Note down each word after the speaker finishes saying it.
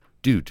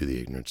Due to the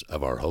ignorance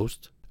of our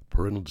host,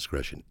 parental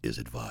discretion is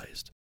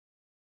advised.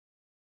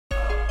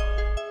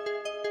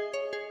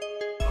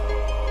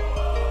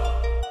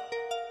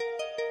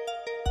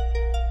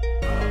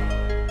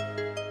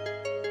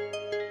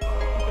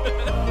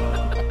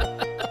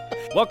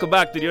 Welcome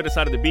back to the other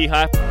side of the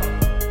beehive.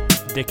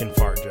 Dick and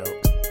fart joke.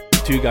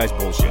 Two guys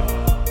bullshit.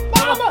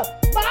 Mama!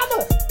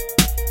 Mama!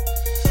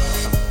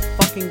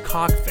 Fucking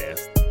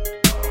cockfest.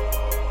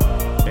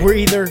 We're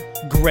either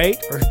great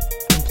or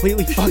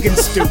completely fucking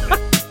stupid.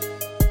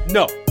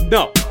 No.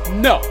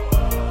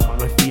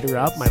 My feet are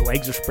up, my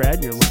legs are spread,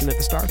 and you're looking at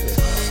the starfish.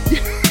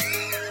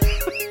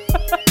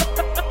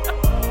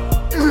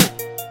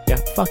 Yeah,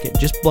 fuck it.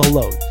 Just blow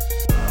load.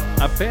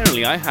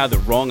 Apparently, I had the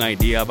wrong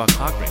idea about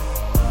cock ring.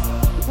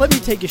 Let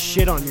me take a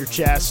shit on your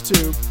chest,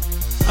 too.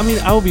 I mean,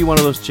 I would be one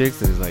of those chicks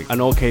that is like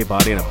an okay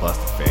body and a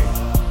busted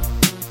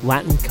face.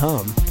 Latin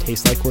cum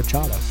tastes like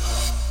horchata.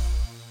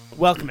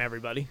 Welcome,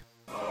 everybody.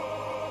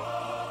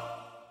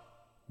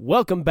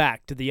 Welcome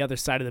back to the other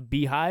side of the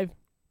beehive.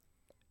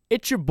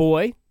 It's your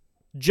boy,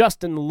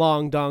 Justin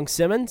Long Dong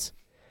Simmons.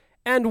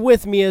 And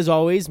with me, as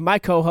always, my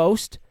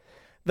co-host,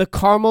 the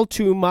caramel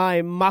to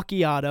my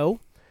macchiato,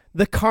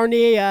 the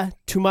carnea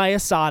to my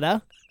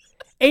asada,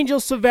 Angel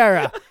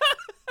Severa.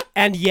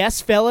 And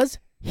yes, fellas,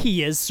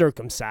 he is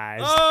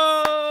circumcised.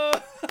 Oh!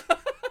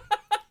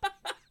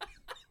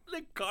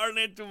 The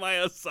carne to my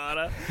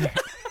asada.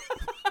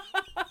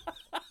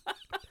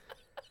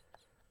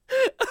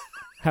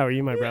 How are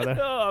you, my brother?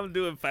 Oh, I'm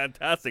doing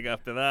fantastic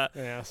after that.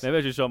 Yes. Maybe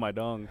I should show my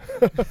dong.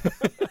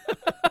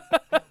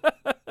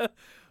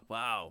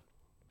 Wow.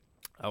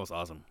 That was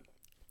awesome.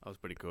 That was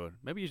pretty good.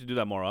 Maybe you should do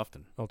that more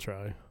often. I'll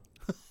try.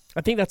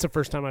 I think that's the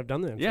first time I've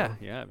done that. Yeah.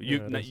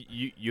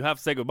 You have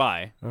said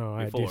goodbye.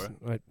 Oh, before.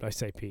 I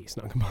say peace,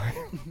 not goodbye.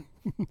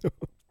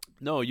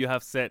 No, you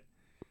have said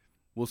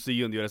we'll see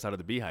you on the other side of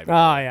the beehive. Oh,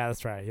 yeah,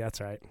 that's right. Yeah,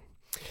 that's right.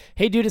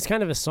 Hey, dude, it's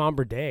kind of a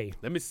somber day.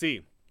 Let me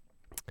see.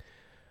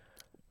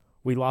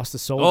 We lost a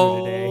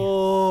soldier today.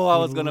 Oh, I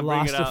was going to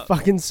bring it out. We up. lost a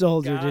fucking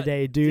soldier God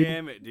today, dude.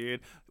 Damn it, dude.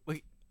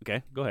 Wait,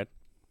 okay, go ahead.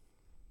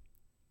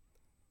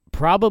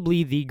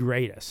 Probably the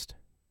greatest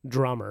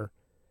drummer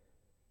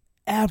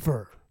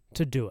ever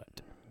to do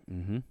it.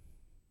 Mm-hmm.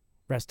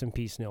 Rest in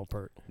peace, Neil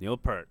Peart. Neil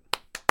Peart.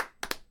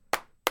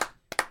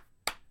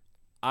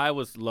 I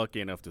was lucky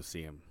enough to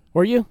see him.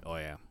 Were you? Oh,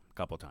 yeah. A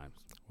couple times.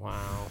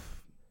 Wow.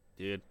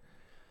 Dude.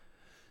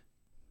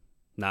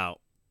 Now,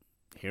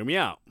 hear me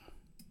out.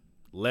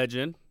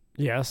 Legend.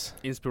 Yes.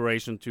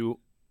 Inspiration to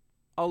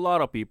a lot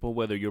of people,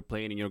 whether you're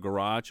playing in your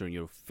garage or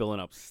you're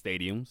filling up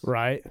stadiums.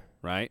 Right.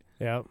 Right?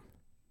 Yep.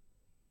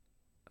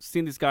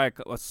 Seen this guy,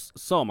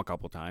 saw him a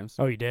couple times.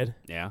 Oh, you did?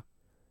 Yeah.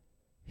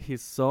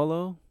 His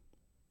solo,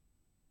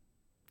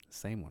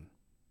 same one.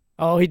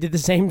 Oh, he did the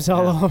same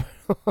solo.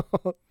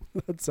 Yeah.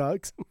 That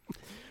sucks.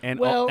 And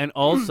well, and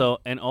also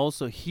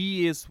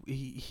he is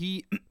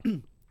he's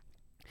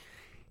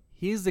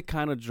the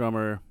kind of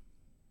drummer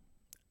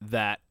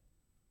that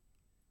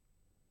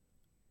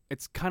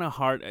it's kind of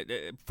hard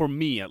for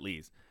me, at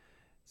least.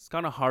 It's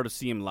kind of hard to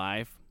see him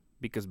live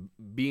because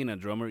being a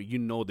drummer, you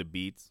know the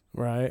beats.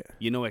 Right.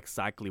 You know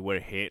exactly where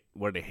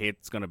the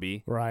hit's gonna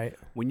be. Right.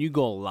 When you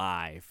go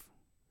live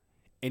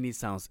and it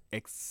sounds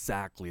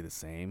exactly the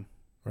same.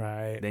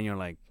 Right. Then you're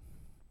like,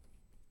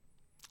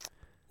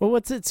 well,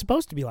 what's it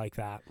supposed to be like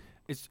that?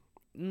 It's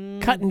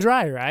cut and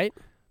dry, right?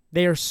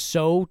 They are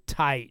so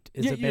tight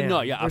as a band.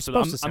 No, yeah, they're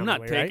absolutely. supposed to I'm sound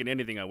not that way, taking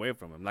anything away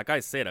from him. Like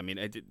I said, I mean,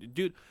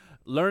 dude,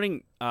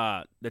 learning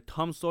the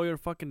Tom Sawyer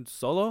fucking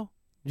solo.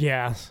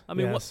 Yes. I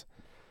mean, yes.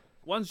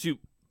 Once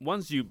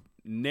you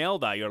nail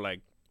that, you're like,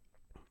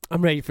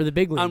 I'm ready for the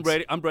big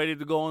leagues. I'm ready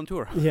to go on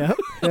tour. Yeah.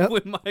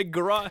 With my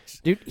garage.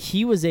 Dude,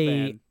 he was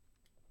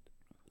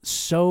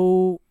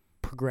so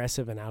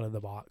progressive and out of the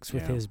box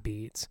with his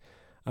beats.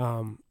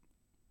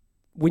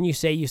 When you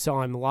say you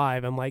saw him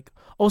live, I'm like,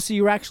 oh, so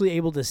you were actually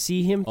able to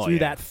see him through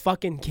that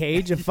fucking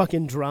cage of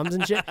fucking drums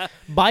and shit?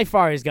 By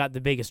far, he's got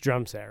the biggest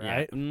drum set,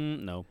 right? Yeah.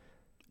 No.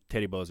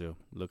 Teddy Bozo.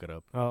 Look it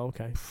up. Oh,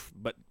 okay.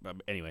 But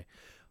anyway.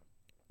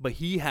 But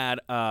he had...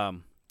 I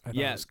thought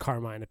it was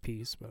Carmine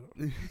apiece, but...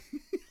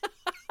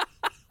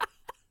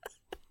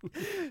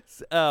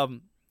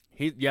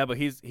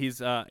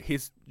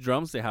 his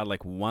drums, they had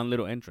like one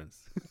little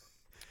entrance.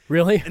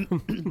 Really?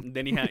 And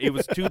then it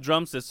was two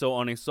drum sets, so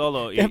on a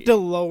solo... You have to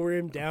lower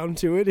him down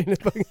to it in a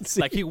fucking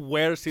seat. Like he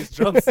wears his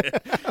drum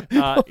set.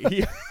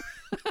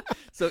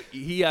 So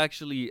he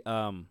actually...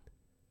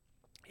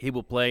 he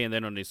would play, and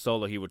then on his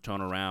solo, he would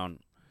turn around,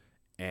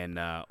 and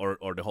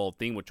or the whole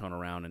thing would turn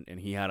around, and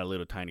he had a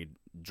little tiny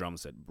drum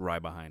set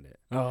right behind it.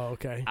 Oh,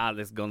 okay.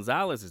 Alex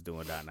Gonzalez is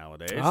doing that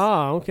nowadays.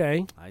 Oh,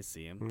 okay. I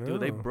see him. Oh. Dude,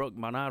 they broke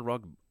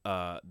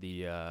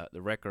the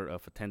record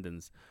of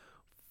attendance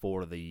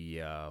for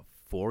the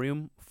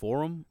Forum.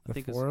 I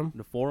think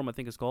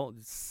it's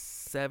called.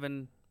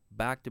 7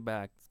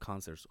 back-to-back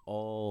concerts,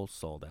 all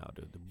sold out,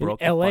 dude. In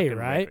L.A.,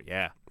 right? Record.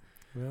 Yeah.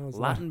 Well,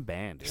 Latin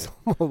band, dude.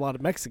 A lot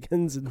of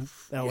Mexicans in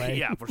L.A.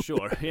 Yeah, for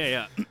sure.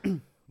 Yeah.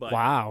 But,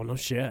 wow, no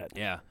shit.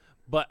 Yeah.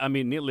 But, I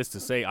mean, needless to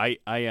say,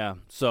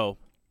 so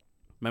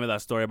remember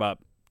that story about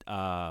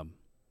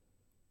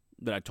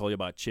that I told you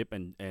about Chip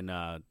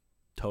and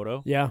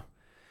Toto? Yeah.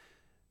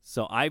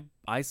 So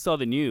I saw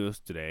the news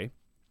today,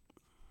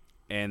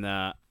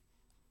 and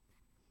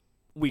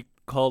we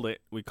called it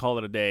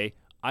a day.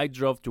 I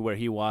drove to where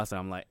he was, and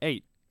I'm like,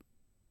 hey,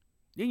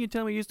 didn't you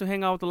tell me you used to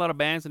hang out with a lot of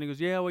bands? And he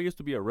goes, yeah, well, I used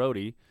to be a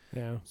roadie.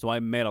 Yeah. So I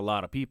met a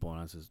lot of people.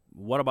 And I says,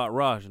 what about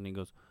Rush? And he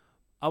goes,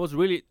 I was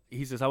really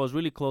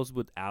close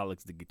with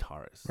Alex, the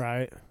guitarist.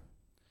 Right. And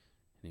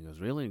he goes,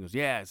 really? And he goes,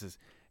 yeah. He says,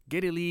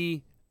 Geddy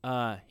Lee,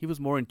 he was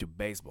more into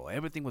baseball.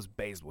 Everything was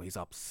baseball. He's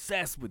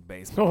obsessed with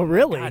baseball. Oh,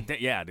 really?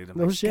 Yeah, dude. I'm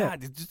no like, shit.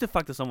 God, just the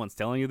fact that someone's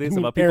telling you this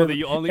about people that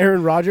you only...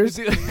 Aaron Rodgers?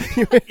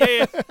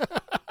 yeah.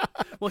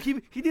 Well,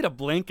 he did a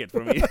blanket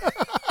for me.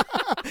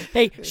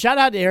 Hey, shout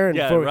out to Aaron.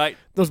 Yeah, right.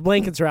 Those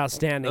blankets are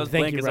outstanding. Those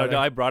Thank blankets you, brother.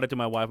 I brought it to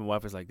my wife, and my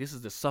wife was like, this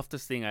is the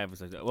softest thing I ever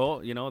said.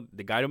 Well, you know,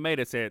 the guy who made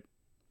it said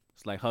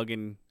it's like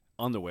hugging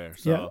underwear.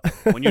 So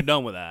when you're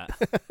done with that.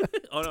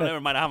 Oh, no, never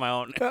mind. I have my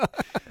own.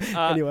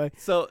 Anyway.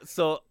 So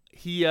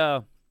he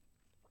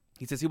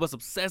says he was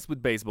obsessed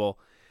with baseball.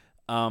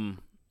 And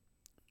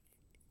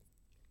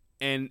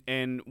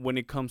when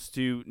it comes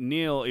to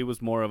Neil, it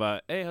was more of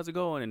a, hey, how's it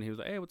going? And he was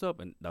like, hey, what's up?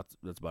 And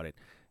that's about it.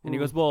 And he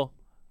goes, well,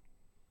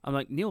 I'm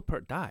like, Neil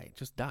Peart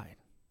just died.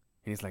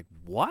 And he's like,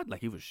 what?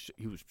 Like he was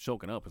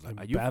choking up. He's like,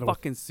 are you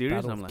fucking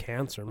serious? And I'm like,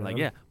 cancer, man. Like,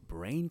 yeah,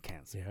 brain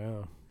cancer.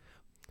 Yeah.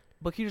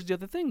 But here's the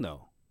other thing,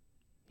 though.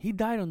 He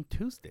died on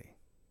Tuesday.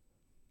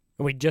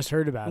 And we just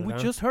heard about it. We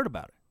just heard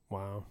about it.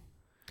 Wow.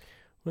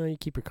 Well, you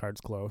keep your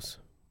cards close.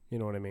 You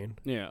know what I mean?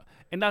 Yeah,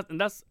 and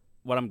that's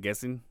what I'm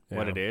guessing.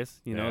 What it is.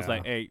 You know, it's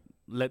like, hey,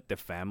 let the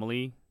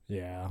family.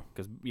 Yeah.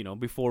 Because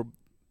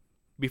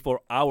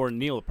before our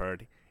Neil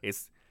Peart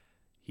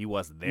he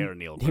was their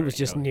Neil Peart. He was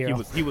just Neil.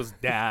 He was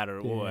dad,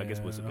 or well, I guess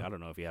I don't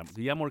know if did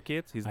he have more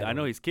kids? I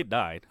know his kid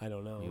died. I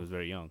don't know. He was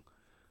very young.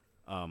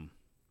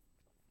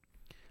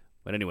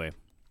 But anyway,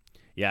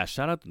 yeah.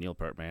 Shout out to Neil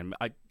Peart, man.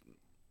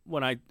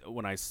 When I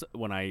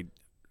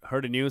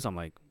heard the news, I'm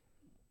like,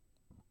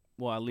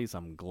 well, at least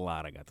I'm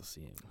glad I got to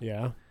see him.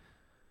 Yeah.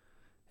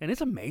 And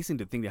it's amazing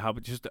to think how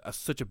just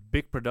such a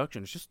big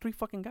production. It's just 3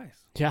 fucking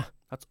guys. Yeah.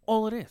 That's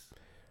all it is.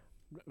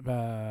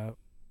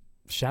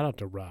 Shout out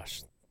to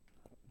Rush.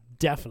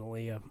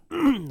 Definitely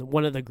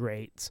one of the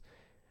greats.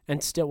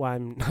 And still,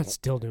 I'm not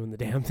still doing the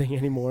damn thing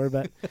anymore,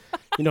 but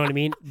you know what I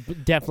mean?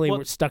 Definitely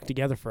we're stuck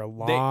together for a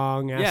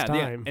long ass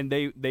time. And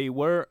they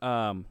were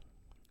on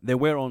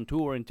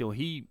tour until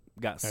he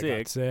got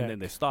sick, and then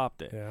they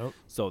stopped it. Yeah.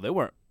 So they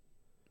were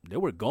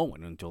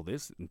going until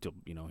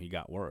he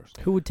got worse.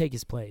 Who would take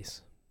his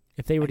place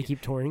if they were to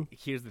keep touring?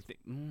 Here's the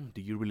thing.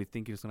 Do you really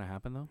think it's going to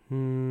happen, though?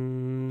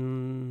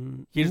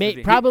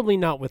 Probably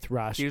not with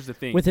Rush. Here's the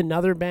thing. With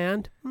another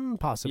band,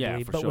 possibly.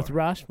 Yeah, but sure. with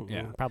Rush,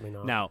 probably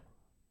not. Now,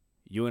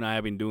 you and I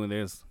have been doing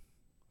this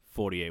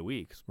 48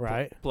 weeks.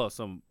 Right. Plus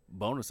some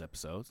bonus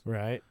episodes.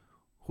 Right.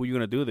 Who are you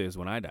going to do this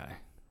when I die?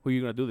 Who are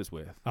you going to do this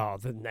with? Oh,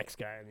 the next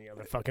guy in the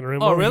other fucking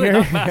room. Oh, really?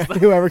 Here.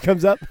 Whoever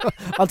comes up.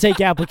 I'll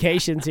take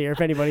applications here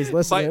if anybody's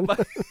listening.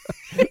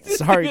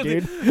 Sorry,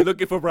 dude.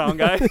 Looking for brown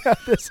guy.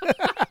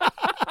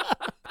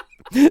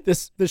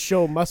 This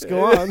show must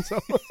go on. So,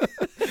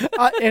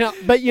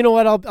 but you know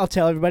what? I'll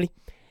tell everybody.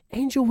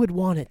 Angel would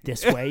want it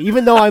this way,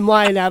 even though I'm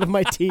lying out of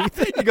my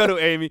teeth. You go to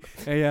Amy.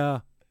 Hey,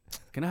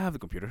 can I have the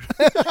computer?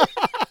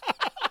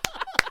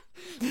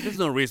 There's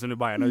no reason to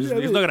buy it. He's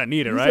not gonna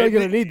need it, right? He's not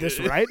gonna need this,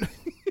 right?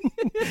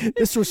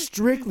 This was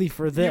strictly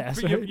for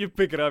this. You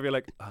pick it up. You're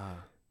like,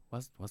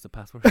 what's the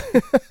password?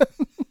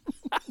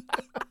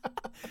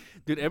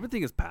 Dude,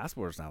 everything is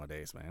passwords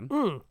nowadays,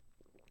 man.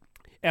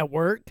 At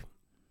work,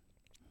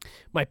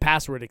 my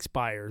password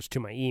expires to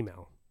my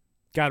email.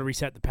 Got to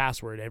reset the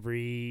password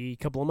every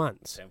couple of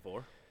months.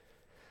 10-4.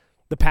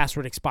 The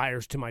password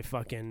expires to my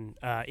fucking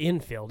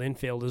infield.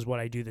 Infield is what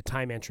I do the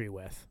time entry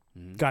with.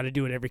 Mm-hmm. Got to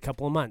do it every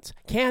couple of months.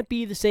 Can't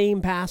be the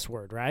same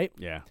password, right?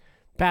 Yeah.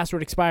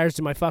 Password expires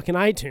to my fucking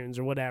iTunes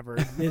or whatever,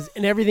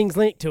 and everything's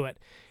linked to it.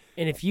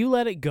 And if you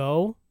let it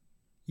go,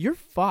 you're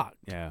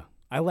fucked. Yeah.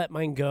 I let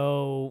mine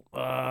go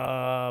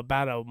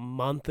about a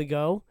month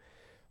ago.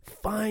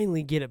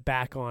 Finally get it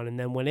back on, and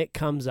then when it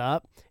comes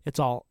up, it's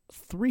all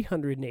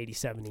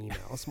 387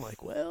 emails. I'm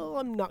like, well,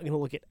 I'm not going to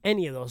look at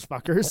any of those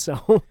fuckers,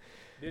 so...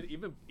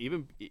 Dude,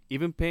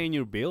 even paying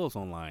your bills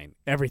online.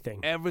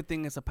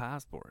 Everything is a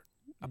passport.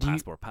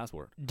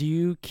 Password. Do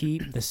you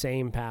keep the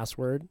same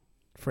password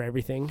for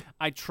everything?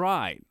 I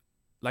tried.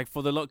 Like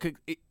for the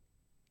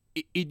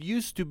it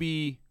used to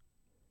be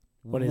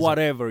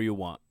whatever you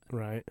want.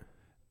 Right.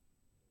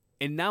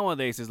 And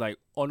nowadays it's like,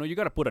 oh no, you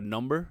got to put a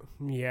number.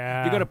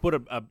 Yeah. You got to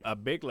put a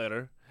big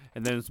letter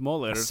and then small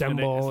letters. A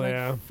symbol, it's like,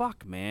 yeah.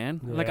 Fuck,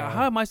 man. Yeah. Like,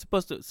 how am I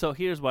supposed to? So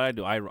here's what I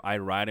do. I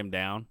write them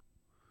down.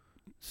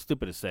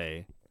 Stupid to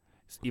say,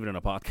 even in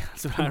a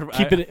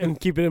podcast.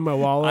 Keep it in my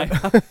wallet.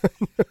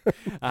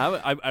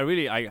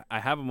 I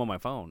have them on my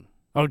phone.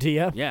 Oh, do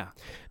you? Yeah.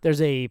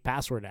 There's a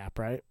password app,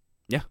 right?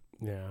 Yeah.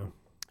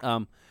 Yeah.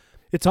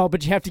 It's all,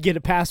 but you have to get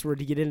a password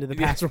to get into the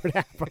password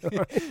app.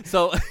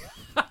 So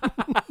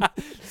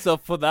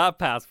for that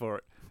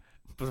password,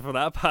 for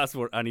that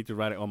password, I need to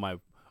write it on my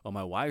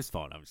wife's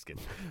phone. I'm just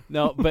kidding.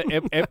 No, but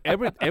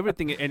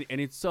everything, and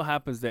it so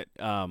happens that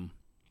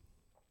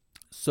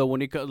so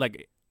when it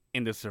like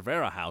in the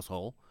Cervera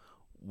household,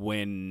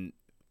 when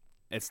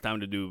it's time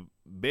to do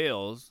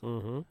bills,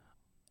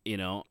 you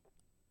know,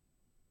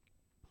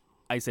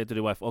 I said to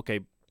the wife, okay,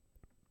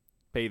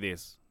 pay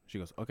this. She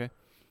goes, okay.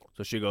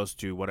 So she goes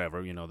to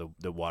whatever, you know,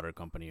 the water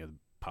company or the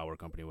power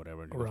company,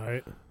 whatever. And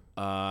Right.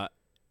 Goes,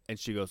 and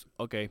she goes,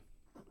 okay.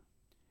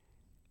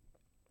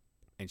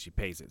 And she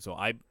pays it. So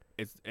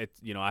it's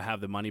you know, I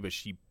have the money, but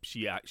she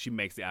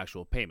makes the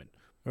actual payment.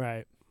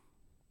 Right.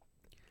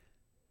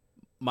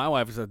 My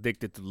wife is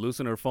addicted to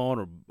losing her phone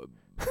or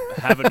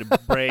having to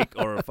break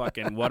or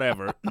fucking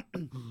whatever.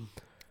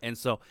 And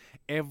so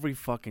every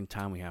fucking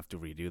time we have to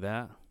redo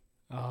that,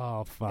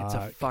 oh fuck, it's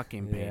a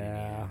fucking pain in the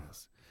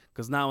ass.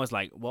 Because now it's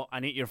like, well, I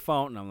need your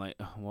phone, and I'm like,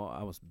 oh, well,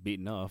 I was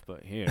beaten up,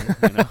 but here,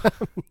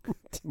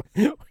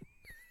 you know.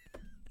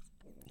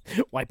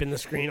 Wiping the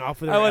screen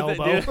off with her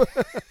elbow.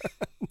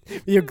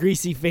 Your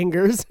greasy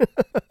fingers.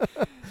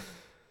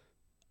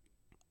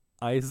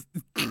 I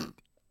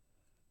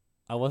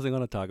wasn't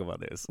gonna talk about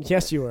this.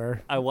 Yes, you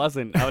were. I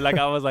wasn't. I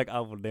was like, I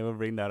will never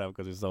bring that up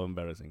because it's so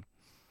embarrassing.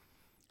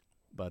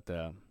 But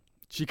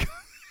she.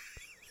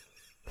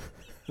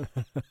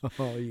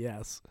 Oh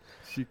yes.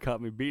 She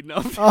caught me beating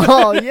up.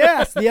 Oh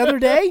yes, the other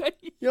day.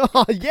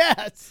 Oh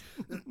yes.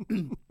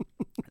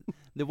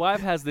 The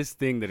wife has this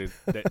thing that is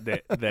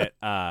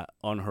that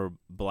on her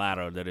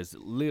bladder that is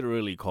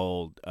literally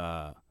called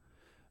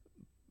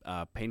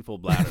painful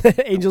bladder.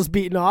 Angel's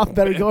beating off.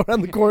 Better go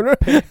around the corner.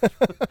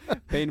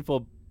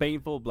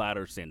 painful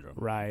bladder syndrome.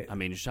 Right. I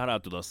mean, shout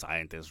out to those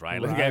scientists,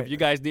 right? Like, if you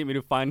guys need me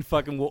to find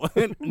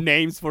fucking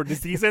names for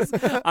diseases,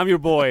 I'm your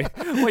boy.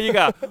 What you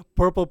got?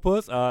 Purple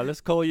puss?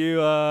 Let's call you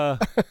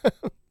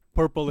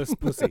purplest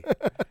pussy.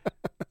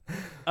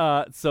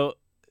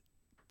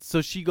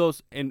 So she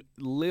goes and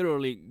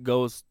literally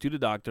goes to the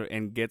doctor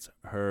and gets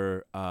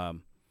her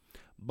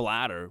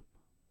bladder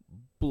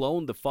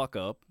blown the fuck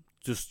up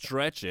to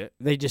stretch it.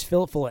 They just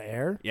fill it full of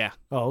air? Yeah.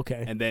 Oh,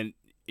 okay. And then,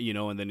 you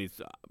know, and then it's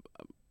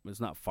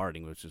not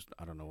farting, it's just,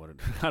 I don't know what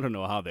I don't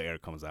know how the air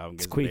comes out.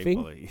 It's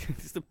queefing?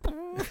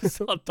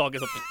 I'm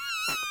talking.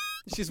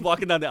 She's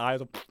walking down the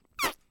aisle.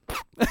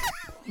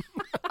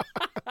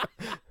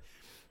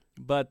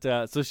 But,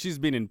 so she's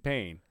been in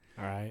pain.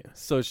 All right.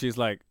 So she's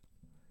like,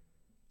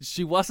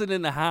 she wasn't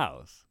in the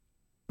house.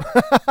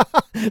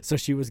 So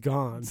she was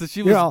gone. So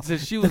she was gone.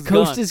 The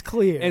coast is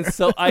clear. And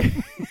so I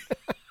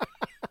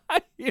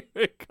hear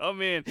her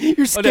come in.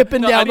 You're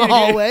skipping down the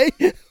hallway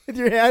with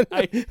your hand.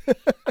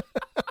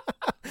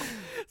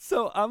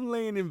 So I'm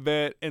laying in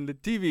bed and the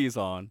TV is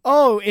on.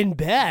 Oh, in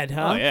bed,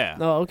 huh? Oh yeah.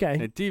 Oh, okay.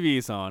 The TV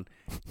is on,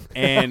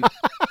 and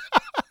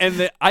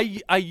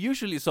I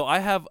usually I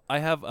have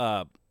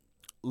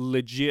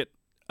legit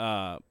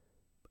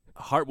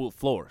hardwood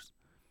floors,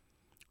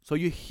 so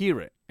you hear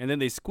it and then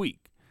they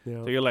squeak.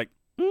 Yeah. So you're like,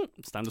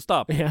 it's time to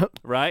stop. Yeah.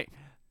 Right.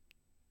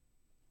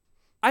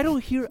 I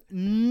don't hear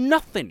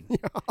nothing,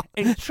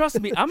 and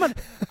trust me,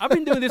 I've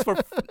been doing this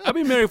I've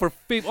been married for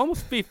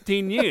almost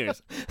 15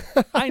 years.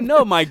 I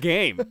know my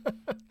game.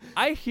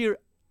 I hear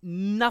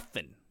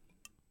nothing,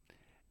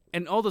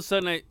 and all of a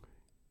sudden,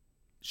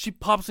 she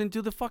pops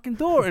into the fucking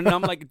door, and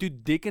I'm like,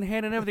 dude, dick in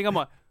hand and everything. I'm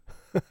like,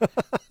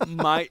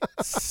 my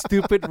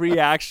stupid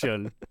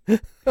reaction.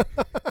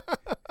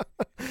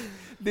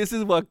 This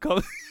is what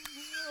comes.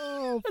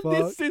 Oh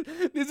fuck!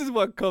 This is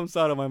what comes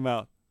out of my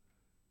mouth.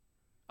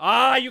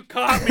 Ah, you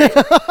caught me.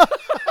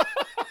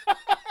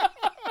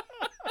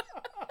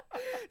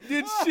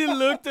 Dude, she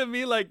looked at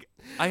me like,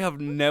 I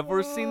have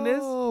never seen this.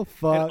 Oh,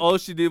 fuck. And all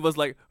she did was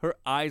like, her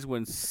eyes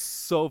went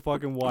so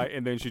fucking white,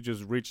 and then she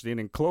just reached in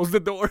and closed the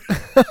door.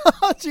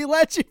 She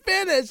let you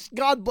finish.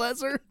 God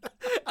bless her.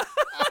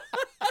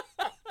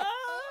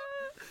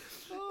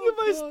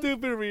 My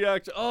stupid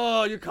reaction.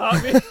 Oh, you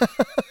caught me.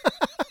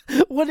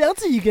 What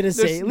else are you going to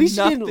say? At least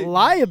you didn't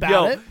lie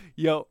about it.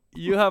 Yo,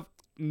 you have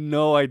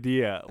no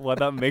idea what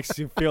that makes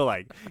you feel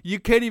like. You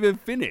can't even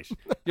finish.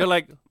 You're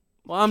like,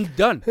 well, I'm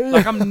done.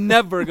 Like, I'm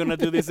never going to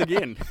do this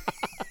again.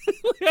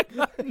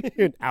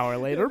 An hour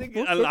later.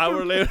 An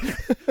hour later.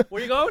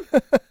 Where you going?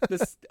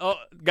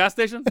 Gas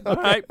station? All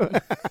right.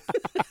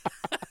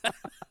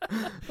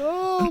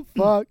 Oh,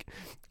 fuck.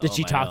 Did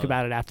she talk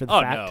about it after the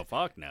fact? Oh, no.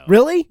 Fuck no.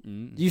 Really?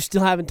 You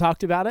still haven't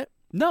talked about it?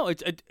 No,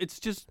 it's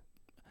just...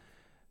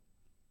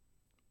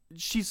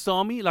 She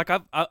saw me. Like,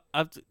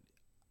 I've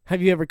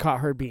Have you ever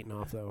caught her beating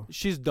off, though?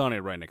 She's done it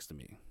right next to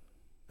me.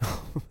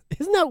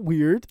 Isn't that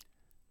weird?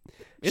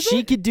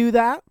 She could do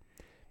that,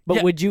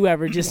 but would you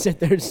ever just sit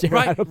there and stare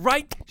at her?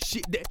 Right.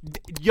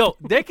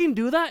 They can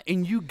do that,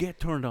 and you get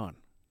turned on.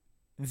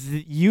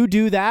 You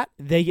do that,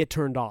 they get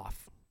turned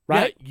off,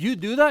 right? Yeah, you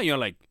do that, and you're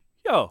like,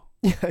 yo.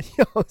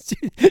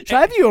 Should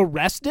I have you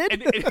arrested?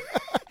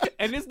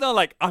 And it's not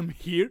like, I'm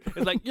here.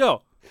 It's like,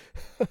 yo,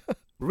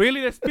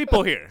 really? There's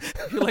people here.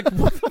 You're like,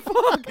 what the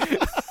fuck?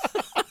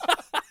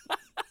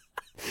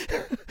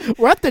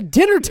 We're at the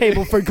dinner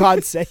table, for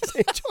God's sake.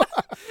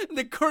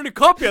 The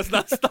cornucopia is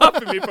not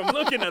stopping me from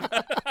looking at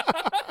that.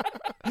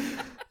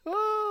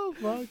 Oh,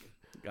 fuck.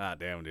 God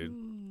damn, dude.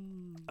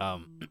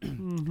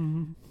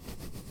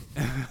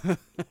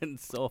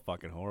 It's so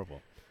fucking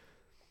horrible.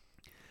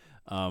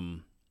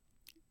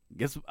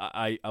 Guess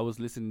I was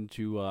listening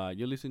to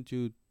you listen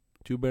to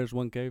Two Bears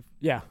One Cave?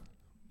 Yeah.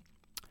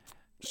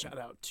 Shout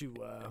out to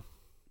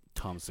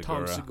Tom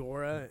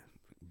Segura.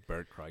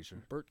 Bert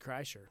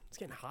Kreischer. It's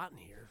getting hot in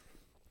here.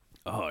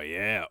 Oh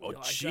yeah. Oh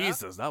like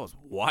Jesus, that was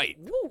white.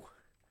 Woo.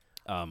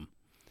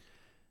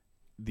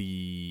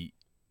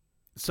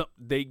 So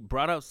they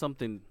brought out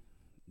something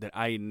that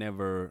I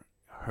never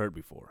heard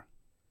before.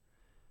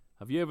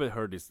 Have you ever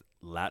heard this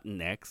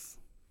Latinx?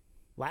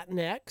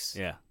 Latinx?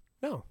 Yeah.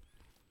 No.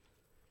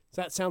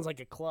 So that sounds like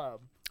a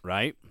club.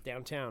 Right?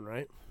 Downtown,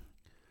 right?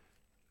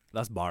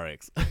 That's Bar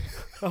X.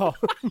 Oh.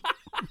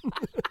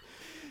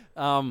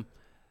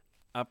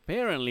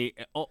 Apparently,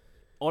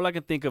 all I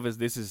can think of is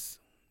this is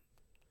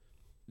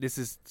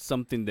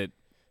something that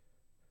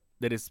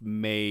is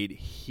made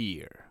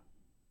here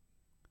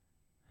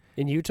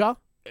In Utah?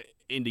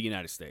 in the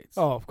United States.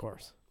 Oh, of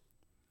course.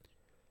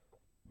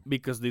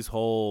 Because this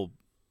whole,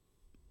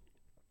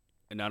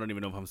 and I don't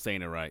even know if I'm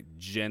saying it right,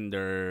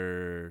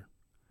 gender,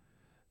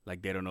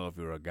 like they don't know if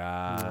you're a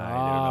guy, they don't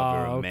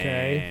know if you're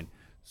a man.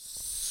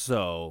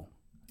 So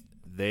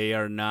they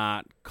are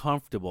not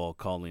comfortable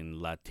calling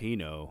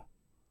Latino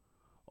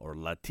or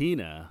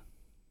Latina.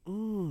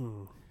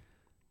 Ooh.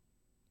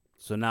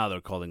 So now they're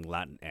calling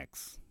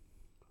Latinx.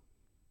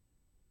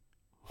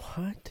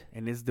 What?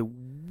 And it's the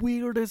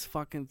weirdest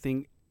fucking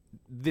thing.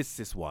 This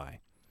is why.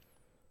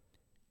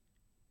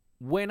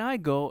 When I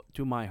go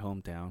to my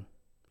hometown,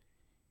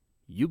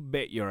 you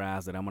bet your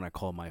ass that I'm going to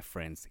call my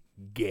friends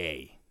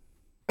gay.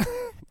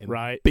 And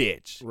right.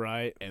 Bitch.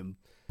 Right. And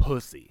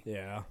pussy.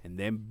 Yeah. And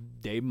then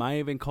they might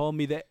even call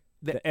me the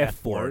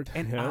F word.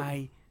 And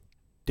I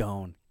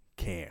don't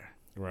care.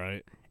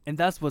 Right. And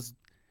that's what's...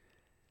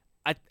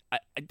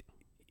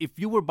 if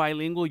you were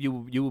bilingual, you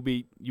will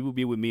be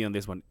with me on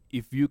this one.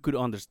 If you could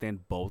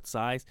understand both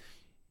sides,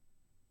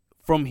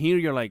 from here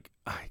you're like,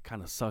 it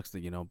kind of sucks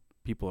that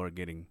people are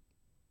getting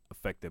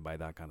affected by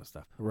that kind of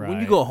stuff. Right.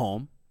 When you go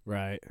home,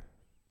 right,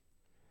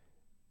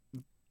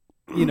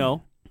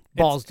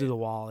 balls to the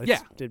wall.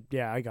 Yeah,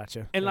 I got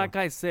you. And like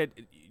I said,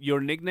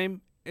 your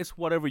nickname is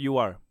whatever you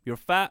are. You're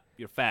fat,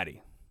 you're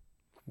fatty.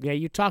 Yeah,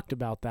 you talked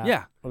about that.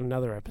 Yeah. On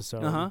another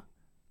episode.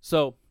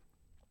 So,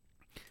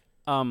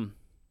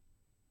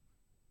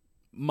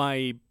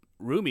 my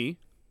roomie,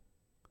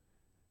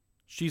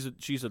 she's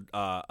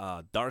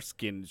a dark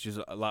skin. She's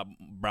a lot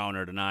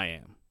browner than I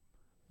am.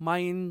 My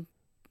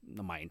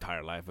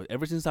entire life,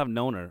 ever since I've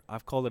known her,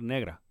 I've called her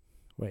negra.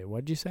 Wait,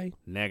 what'd you say?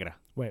 Negra.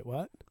 Wait,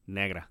 what?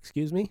 Negra.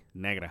 Excuse me?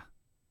 Negra.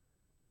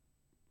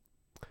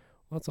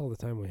 Well, that's all the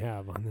time we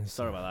have on this.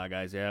 Sorry about that,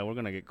 guys. Yeah, we're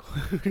gonna get.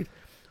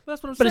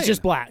 That's what I'm saying. But it's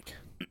just black.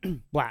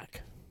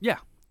 Black. Yeah.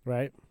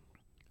 Right.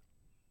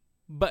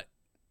 But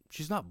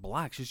she's not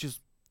black. She's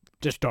just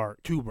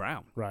dark. Too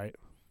brown. Right.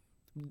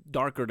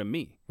 Darker than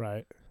me.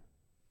 Right.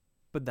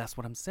 But that's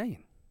what I'm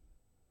saying.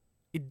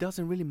 It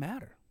doesn't really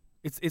matter.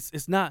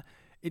 It's not.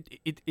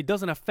 It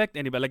doesn't affect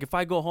anybody. Like if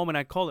I go home and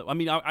I call it. I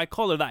mean, I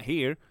call her that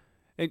here,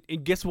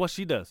 and guess what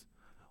she does?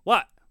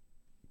 What?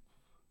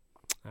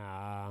 You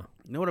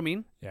know what I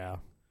mean? Yeah.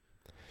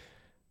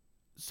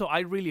 So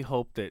I really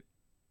hope that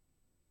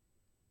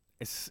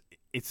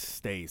it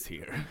stays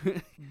here.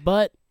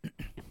 But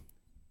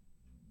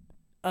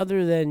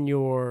other than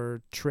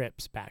your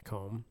trips back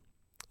home,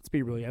 let's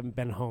be real, you haven't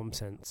been home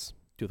since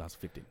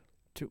 2015.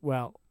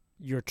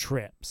 Your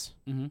trips,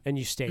 and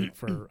you stayed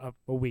for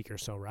a week or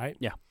so, right?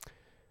 Yeah.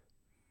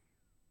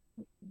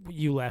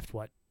 You left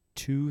what,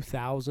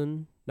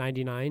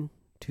 2099,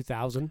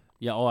 2000?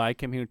 Yeah. Oh, I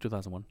came here in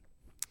 2001.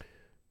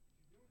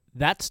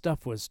 That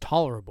stuff was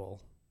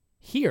tolerable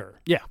here.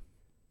 Yeah.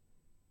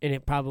 And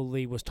it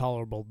probably was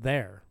tolerable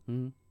there.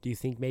 Mm-hmm. Do you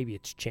think maybe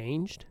it's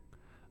changed?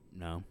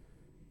 No.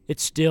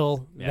 It's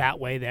still that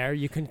way there.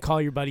 You can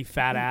call your buddy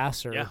fat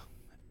ass or... Yeah.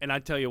 And I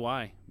tell you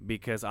why.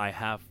 Because I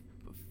have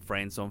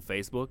friends on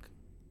Facebook.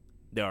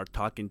 They are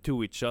talking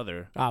to each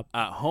other at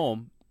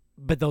home.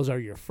 But those are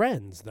your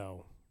friends,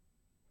 though.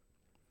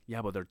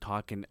 Yeah, but they're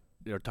talking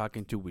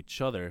to each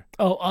other.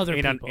 Oh, other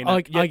people.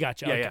 I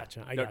got you.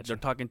 They're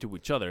talking to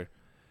each other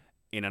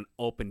in an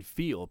open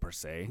field, per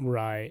se.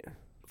 Right.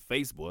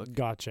 Facebook.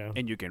 Gotcha.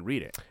 And you can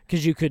read it.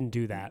 Because you couldn't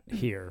do that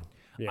here.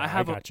 Yeah,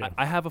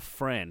 I have a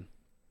friend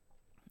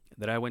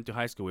that I went to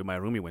high school with. My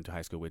roomie went to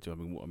high school with too. I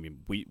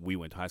mean, we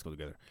went to high school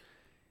together.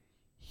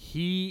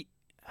 He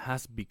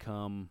has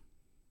become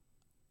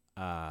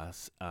a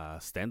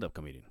stand-up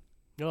comedian.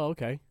 Oh,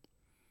 okay.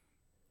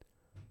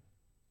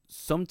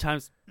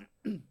 Sometimes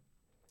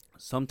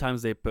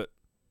they put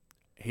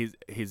his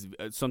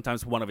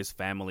sometimes one of his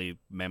family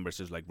members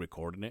is like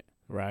recording it,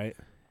 right?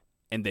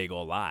 And they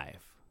go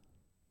live.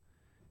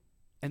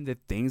 And the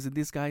things that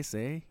this guy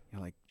say,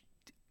 you're like,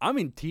 I'm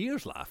in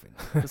tears laughing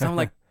because I'm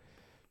like,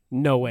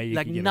 no way,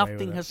 like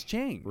nothing has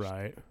changed,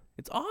 right?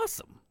 It's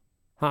awesome.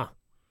 Huh.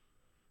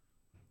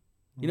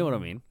 You know what I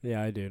mean?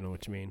 Yeah, I do know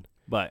what you mean.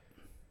 But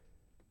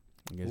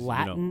I guess,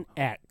 Latin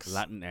X.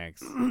 Latin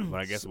X. But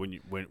I guess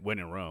when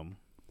in Rome.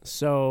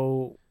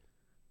 So,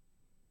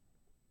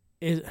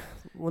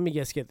 let me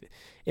guess.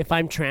 If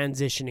I'm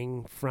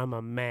transitioning from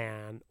a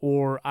man,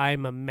 or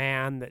I'm a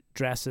man that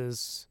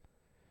dresses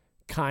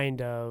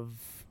kind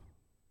of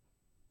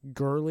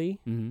girly,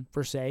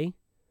 per se,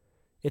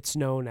 it's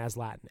known as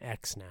Latin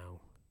X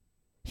now.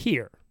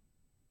 Here.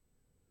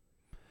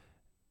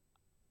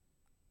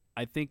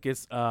 I think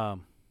it's the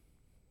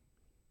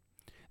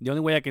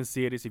only way I can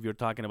see it is if you're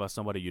talking about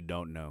somebody you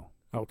don't know.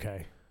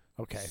 Okay.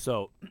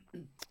 So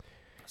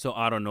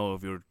I don't know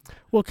if you're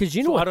because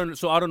you know I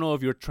don't know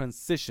if you're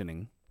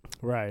transitioning.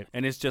 Right.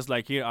 And it's just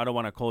like here, I don't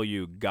want to call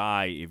you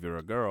guy if you're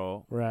a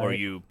girl, right, or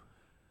you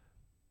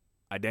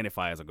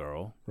identify as a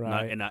girl,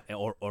 right,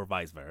 or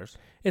vice versa.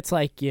 It's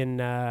like in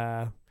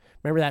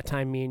remember that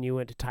time me and you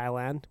went to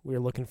Thailand? We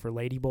were looking for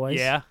lady boys.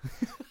 Yeah.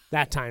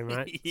 That time,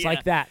 right? Yeah. It's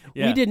like that.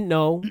 Yeah. We didn't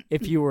know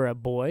if you were a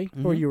boy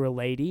or you were a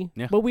lady,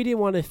 but we didn't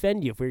want to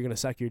offend you if we were going to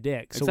suck your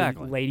dick. So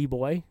exactly. Lady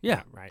boy.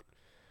 Yeah. Right.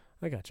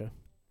 I gotcha.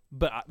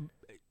 But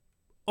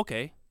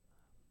okay.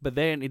 But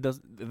then it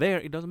doesn't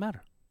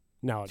matter.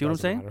 No, it see what I'm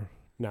saying? Matter.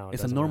 No,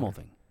 it's a normal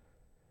thing.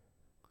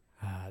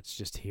 It's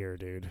just here,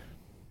 dude.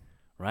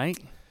 Right?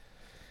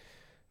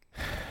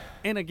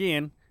 And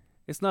again,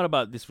 it's not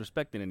about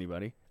disrespecting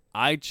anybody.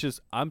 I'm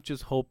just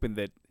hoping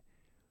that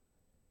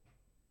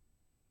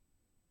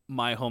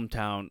my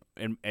hometown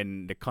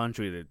and the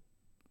country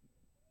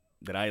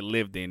that I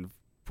lived in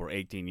for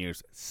 18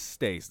 years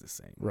stays the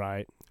same.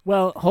 Right.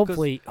 Well,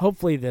 hopefully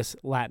this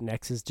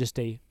Latinx is just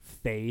a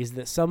phase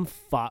that some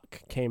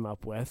fuck came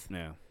up with.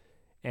 Yeah.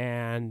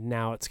 And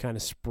now it's kind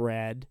of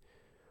spread.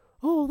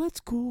 Oh, that's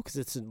cool because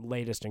it's the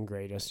latest and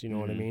greatest. You know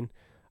what I mean?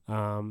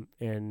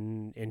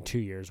 In 2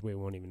 years, we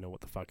won't even know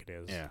what the fuck it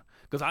is. Yeah.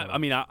 Because, I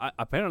mean,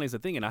 apparently it's a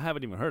thing, and I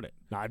haven't even heard it.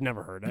 No, I've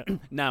never heard it.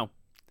 Now,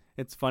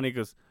 it's funny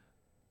because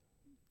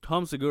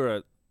Tom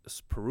Segura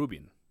is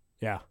Peruvian.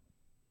 Yeah.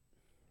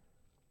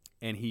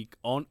 And he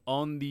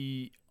on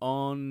the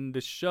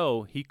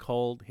show, he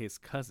called his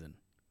cousin.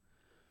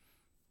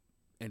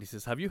 And he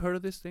says, "Have you heard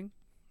of this thing?"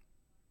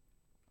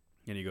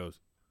 And he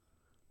goes,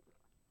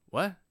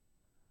 "What?"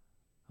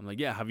 I'm like,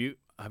 "Yeah, have you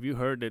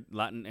heard that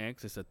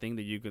Latinx is a thing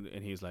that you could?"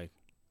 And he's like,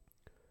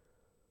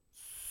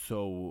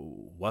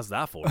 "So what's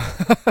that for?"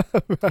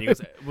 And he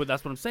goes, "Well,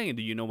 that's what I'm saying.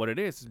 Do you know what it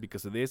is? It's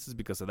because of this, it's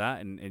because of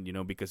that, and you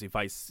know, because if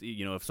I see,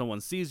 you know, if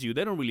someone sees you,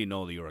 they don't really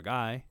know that you're a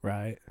guy,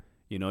 right?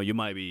 You know, you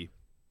might be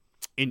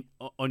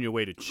on your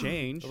way to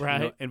change,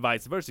 right? You know, and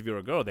vice versa. If you're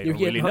a girl, they don't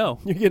really know.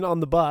 You're getting on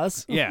the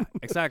bus. Yeah,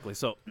 exactly.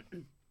 So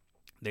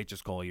they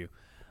just call you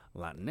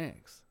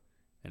Latinx,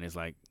 and it's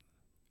like,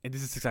 and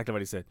this is exactly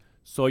what he said.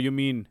 So you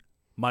mean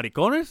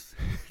maricones,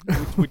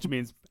 which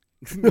means."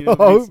 You know,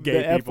 oh, gay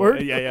the F people.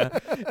 word? Yeah.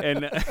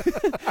 And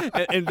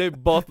and they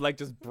both like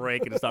just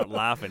break and start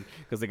laughing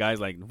because the guy's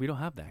like, "We don't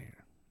have that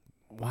here.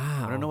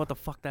 Wow. I don't know what the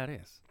fuck that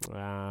is.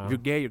 Wow. If you're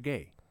gay, you're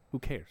gay. Who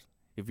cares?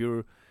 If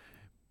you're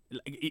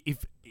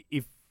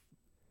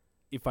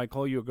if I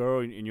call you a girl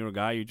and you're a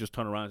guy, you just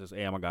turn around and say,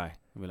 "Hey, I'm a guy."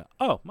 And be like,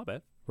 "Oh, my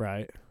bad."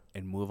 Right.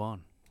 And move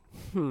on.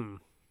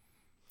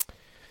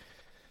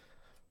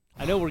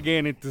 I know we're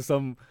getting into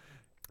some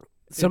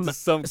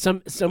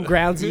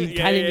grounds you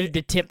kind of need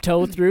to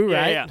tiptoe through,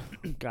 right? Yeah.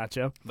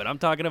 Gotcha. But I'm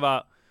talking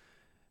about,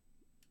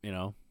 you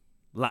know,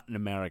 Latin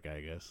America,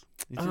 I guess.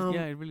 It's just,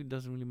 it really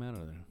doesn't really matter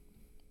there.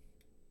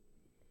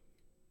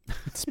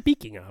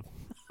 Speaking of,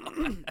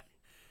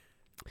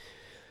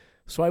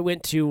 so I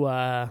went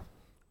and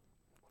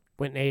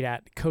ate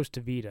at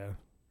Costa Vida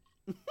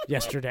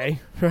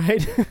yesterday,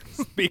 right?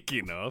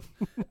 Speaking of,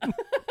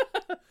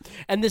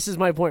 and this is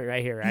my point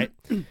right here, right?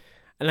 And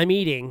I'm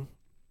eating.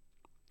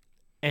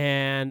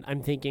 And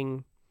I'm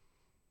thinking,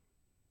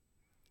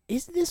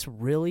 is this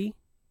really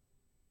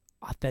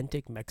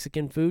authentic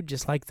Mexican food,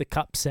 just like the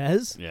cup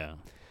says? Yeah.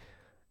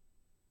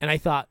 And I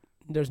thought,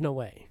 there's no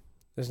way.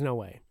 There's no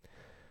way.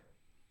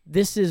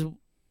 This is,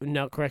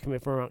 no, correct me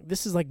if I'm wrong,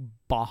 this is like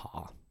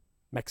Baja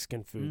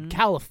Mexican food.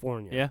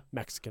 California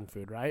Mexican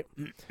food, right?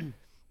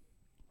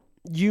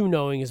 You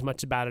knowing as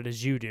much about it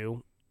as you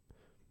do,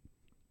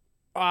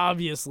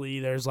 obviously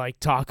there's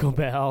like Taco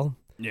Bell.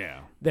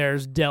 Yeah.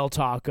 There's Del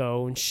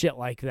Taco and shit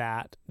like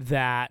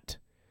that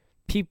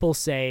people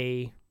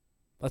say,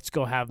 let's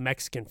go have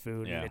Mexican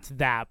food, and it's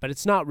that, but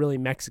it's not really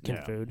Mexican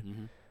food.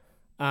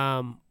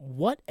 Mm-hmm.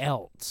 What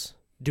else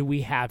do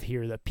we have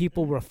here that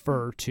people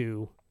refer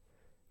to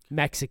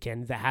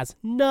Mexican that has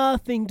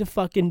nothing to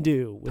fucking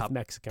do with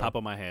Mexican? Top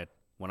of my head.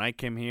 When I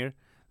came here,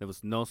 there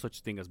was no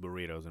such thing as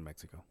burritos in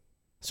Mexico.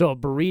 So a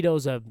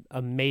burrito's a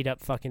made-up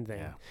fucking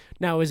thing. Yeah.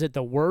 Now, is it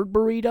the word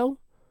burrito,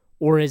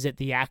 or is it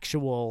the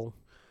actual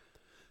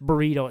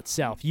burrito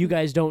itself? You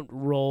guys don't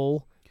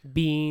roll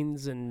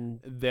beans and...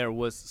 There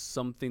was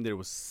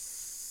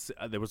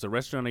a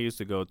restaurant I used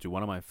to go to,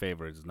 one of my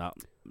favorites, not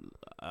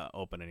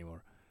open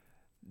anymore.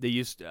 They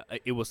used to,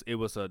 it was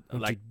a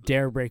don't like... you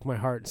dare break my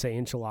heart and say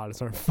enchiladas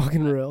aren't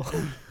fucking real.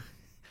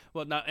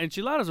 Well, now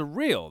enchiladas are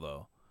real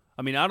though.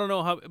 I mean, I don't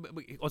know how.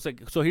 It's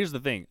like, so here's the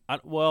thing.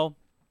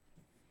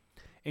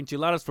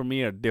 Enchiladas for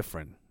me are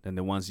different than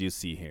the ones you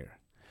see here.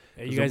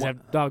 Yeah, you guys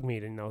have dog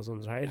meat in those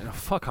ones, right?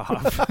 Fuck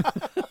off.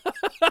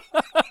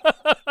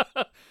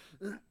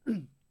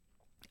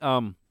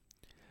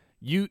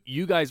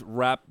 You guys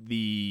wrap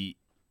the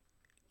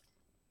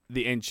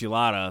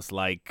enchiladas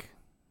like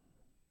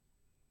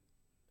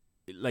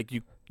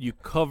you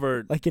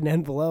covered like an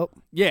envelope.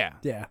 Yeah.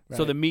 Yeah. Right.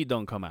 So the meat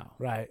don't come out.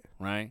 Right.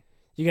 Right.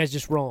 You guys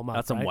just roll them up.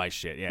 That's some right? white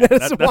shit. Yeah.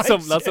 That's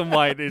some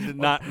white.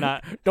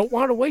 Not. Don't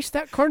want to waste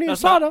that carne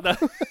asada.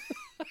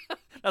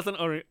 That's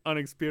an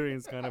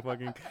unexperienced kind of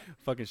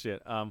fucking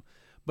shit.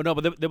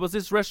 But there was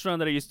this restaurant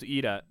that I used to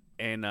eat at,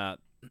 and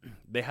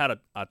they had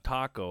a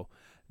taco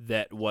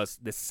that was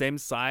the same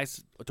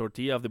size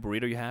tortilla of the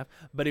burrito you have,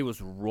 but it was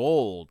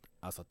rolled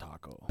as a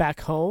taco.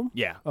 Back home?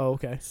 Yeah. Oh,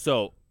 okay.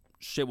 So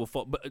shit will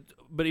fall,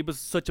 but it was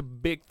such a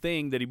big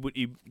thing that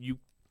you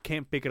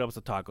can't pick it up as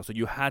a taco, so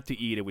you had to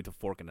eat it with a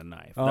fork and a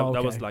knife. Oh, that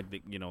okay. was like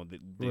the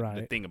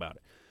Right. thing about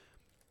it.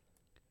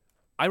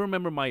 I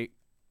remember my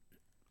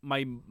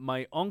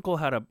uncle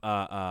had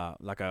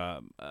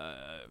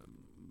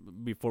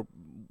before,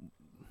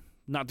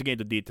 not to get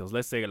into details,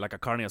 let's say like a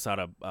carne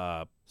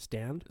asada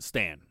stand,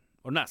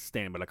 or not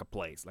stand, but like a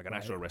place, like an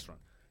actual restaurant.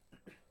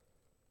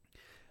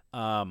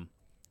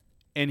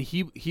 And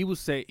he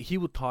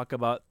would talk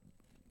about,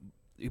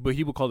 but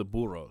he would call it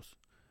burros.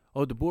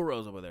 Oh, the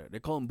burros over there. They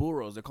call them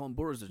burros.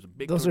 There's a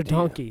big. Those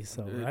tortilla. are donkeys,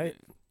 though, right?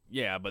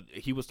 Yeah, but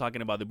he was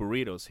talking about the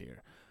burritos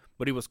here,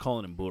 but he was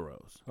calling them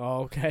burros.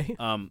 Oh, okay.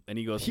 And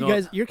he goes, You no.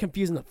 guys, you're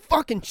confusing the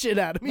fucking shit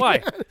out of me.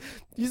 Why?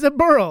 You said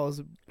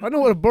burros. I know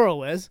what a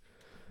burro is.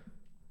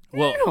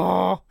 Well,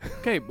 Aw.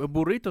 okay, but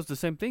burrito's the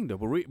same thing. The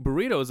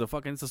burrito is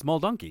it's a small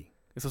donkey.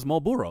 It's a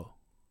small burro.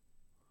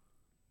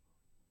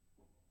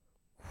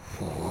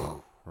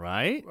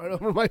 Right? Right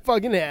over my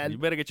fucking head. You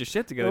better get your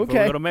shit together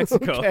before we go to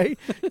Mexico.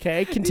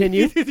 Okay,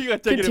 continue. You gotta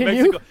take it to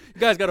Mexico. You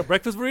guys got a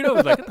breakfast burrito?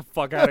 He's like, get the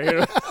fuck out of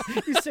here.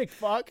 You sick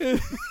fuck. You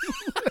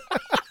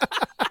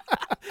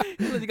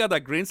got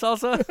that green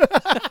salsa?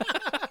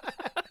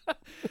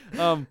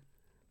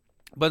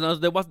 But no,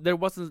 there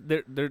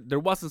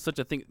wasn't such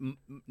a thing.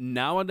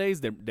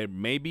 Nowadays, there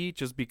may be,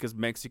 just because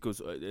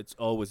Mexico's it's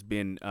always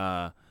been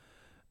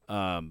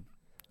trying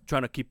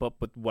to keep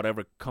up with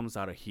whatever comes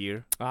out of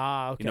here.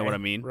 Ah, okay. You know what I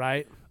mean?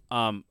 Right.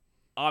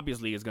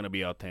 Obviously, it's gonna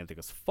be authentic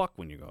as fuck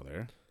when you go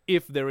there.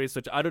 If there is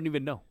such, I don't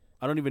even know.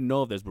 I don't even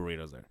know if there's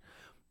burritos there.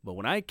 But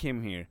when I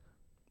came here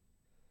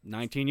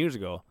 19 years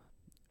ago,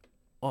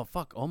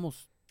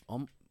 almost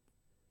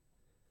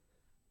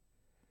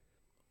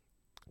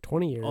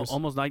 20 years.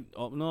 Almost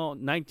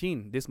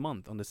 19 this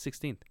month on the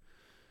 16th.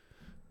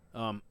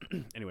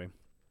 Anyway,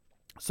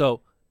 so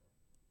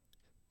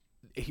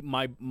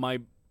my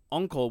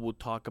uncle would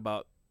talk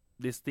about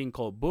this thing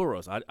called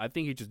burros. I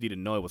think he just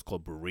didn't know it was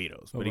called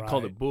burritos, but he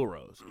called it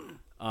burros.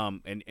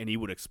 And he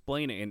would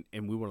explain it,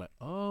 and we were like,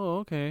 oh,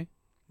 okay.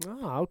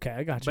 Oh, okay,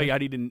 I got you. But I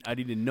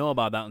didn't know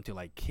about that until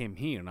I came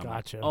here, and I'm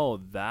Gotcha. like, oh,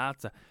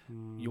 that's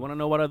you want to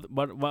know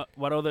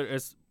what other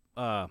is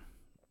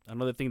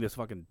another thing that's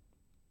fucking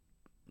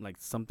like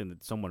something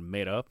that someone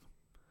made up?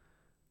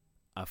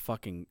 A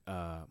fucking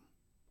a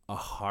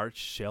hard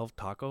shell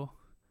taco.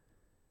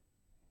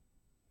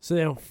 So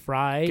they don't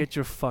fry. Get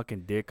your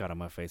fucking dick out of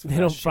my face. They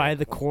don't fry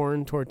the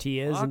corn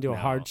tortillas into a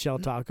hard shell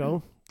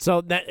taco.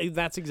 So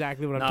that's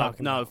exactly what I'm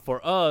talking about. Now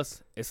for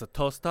us, it's a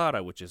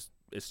tostada, which is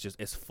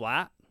it's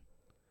flat,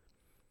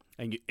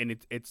 and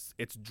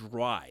it's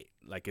dry.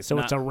 Like it's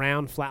a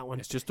round flat one.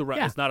 It's just a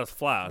It's not as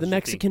flat. The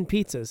Mexican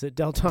pizzas at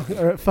Del Taco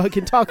or at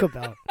fucking Taco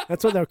Bell.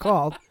 That's what they're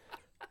called.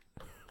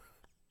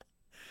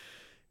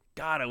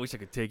 God, I wish I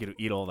could take you to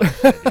eat all that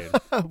shit,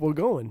 dude. We're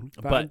going.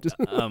 But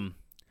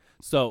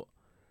so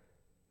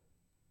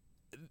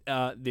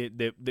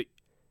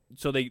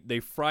they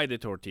fry the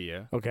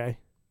tortilla. Okay.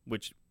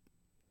 Which,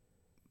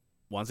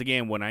 once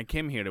again, when I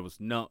came here, there was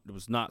not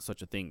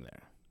such a thing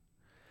there.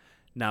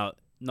 Now,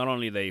 not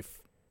only they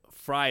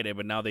fried it,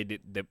 but now they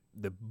did the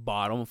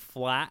bottom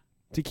flat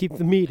to keep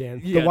the meat in.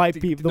 Yeah, the white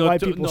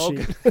people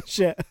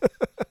shit.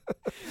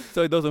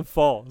 So it doesn't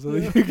fall. So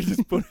you can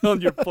just put it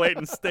on your plate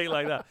and stay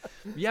like that.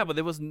 Yeah, but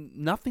there was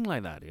nothing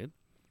like that, dude.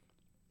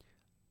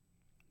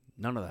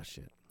 None of that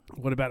shit.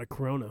 What about a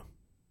Corona?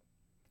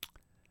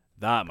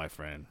 That, my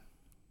friend,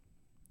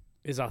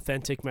 is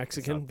authentic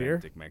Mexican beer.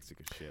 Authentic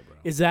Mexican shit, bro.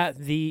 Is that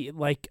the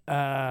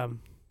I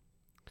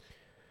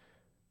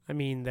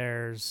mean,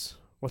 there's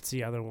what's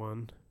the other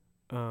one?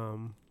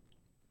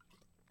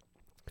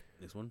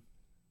 This one?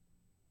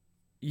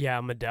 Yeah,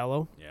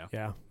 Modelo.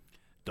 Yeah.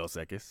 Dos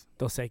Equis.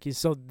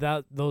 So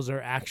those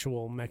are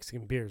actual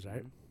Mexican beers,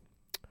 right?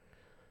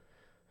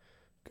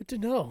 Good to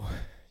know.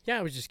 Yeah,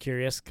 I was just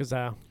curious because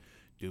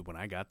dude, when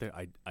I got there,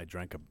 I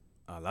drank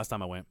last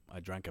time I went, I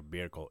drank a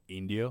beer called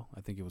Indio, I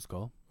think it was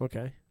called.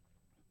 Okay.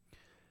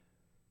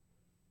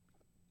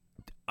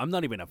 I'm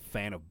not even a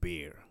fan of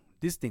beer.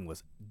 This thing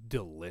was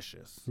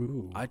delicious.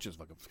 Ooh. I just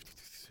fucking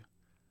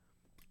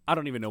I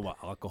don't even know what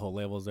alcohol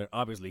levels there.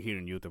 Obviously, here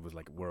in Utah was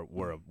like we're a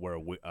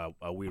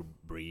weird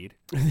breed.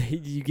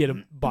 You get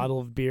a bottle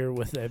of beer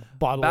with a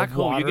bottle Back of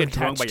home, water you get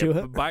drunk attached to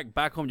it.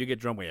 back home, you get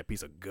drunk by a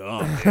piece of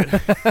gum,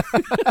 dude.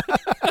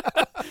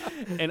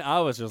 And I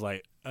was just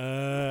like,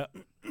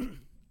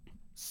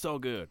 so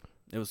good.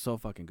 It was so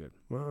fucking good.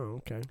 Oh,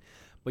 okay.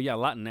 But yeah,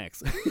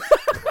 Latinx.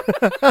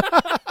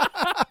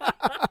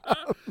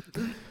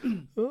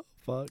 Oh,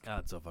 fuck.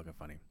 That's so fucking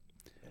funny.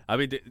 I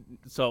mean,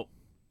 so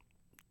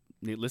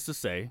needless to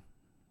say,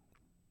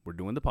 we're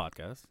doing the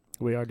podcast.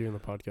 We are doing the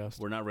podcast.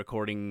 We're not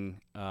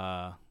recording.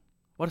 What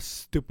a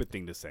stupid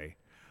thing to say.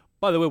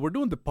 By the way, we're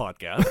doing the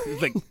podcast.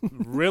 It's like,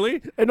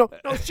 really? Hey, no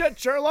shit,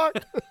 Sherlock.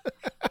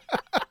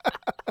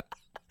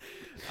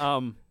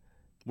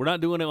 We're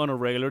not doing it on a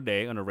regular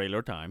day, on a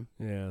regular time.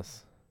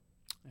 Yes.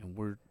 And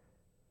we're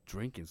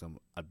drinking some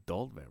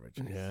adult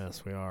beverages.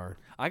 Yes, we are.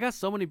 I got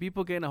so many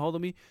people getting a hold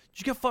of me. Did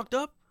you get fucked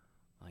up?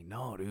 I'm like,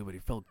 no, dude, but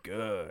it felt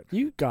good.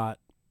 You got...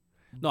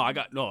 I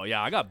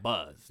got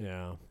buzzed.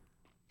 Yeah.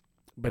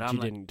 But you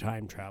didn't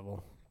time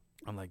travel.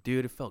 I'm like,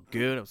 dude, it felt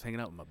good. I was hanging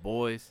out with my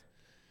boys.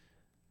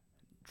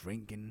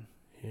 Drinking.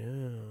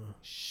 Yeah.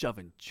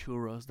 Shoving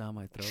churros down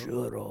my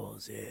throat.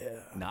 Churros,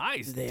 yeah.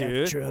 Nice, They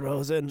dude. have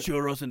churros in.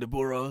 Churros in the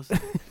burros.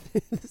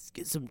 Let's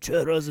get some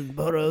churros and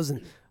burros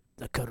and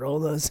the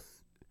Coronas.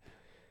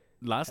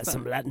 Last and time.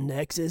 some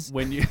Latinxes.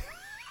 When you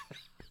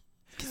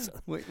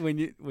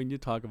when you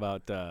talk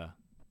about the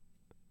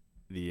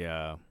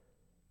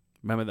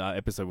remember the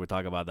episode we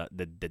talk about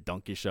the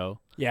donkey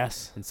show?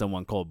 Yes. And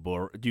someone called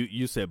burro.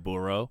 You said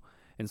burro,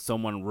 and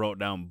someone wrote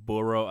down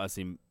burro as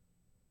in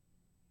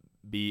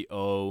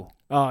B-O.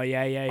 Oh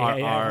yeah.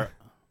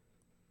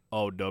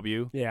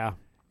 R-R-O-W. Yeah.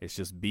 It's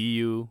just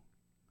B-U-R-R-O.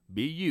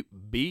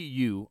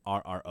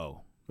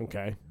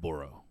 Okay.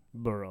 Burro.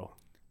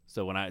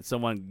 So when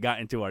someone got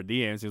into our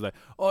DMs, he was like,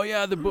 "Oh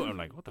yeah, the burro." I'm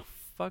like, "What the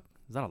fuck?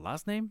 Is that a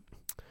last name?"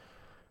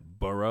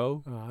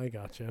 Burro. Oh, I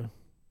gotcha.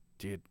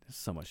 Dude, there's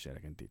so much shit I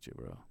can teach you,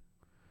 bro.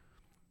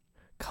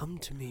 Come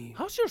to me.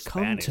 How's your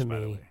Spanish, Come to by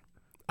the me. way?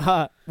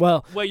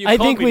 Well, you I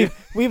called think me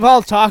we've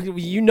all talked.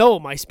 You know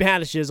what my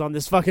Spanish is on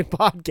this fucking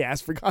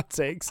podcast, for God's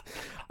sakes.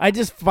 I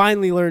just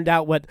finally learned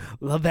out what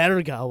la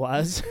verga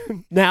was.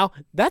 Now,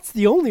 that's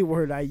the only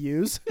word I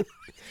use.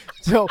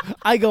 So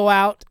I go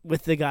out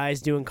with the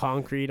guys doing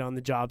concrete on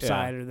the job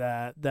site, or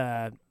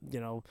the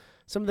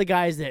some of the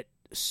guys that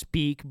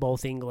speak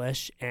both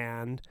English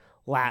and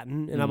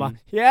Latin, and I'm like,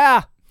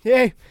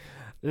 hey,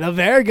 la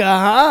verga,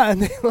 huh?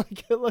 And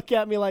they look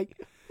at me like,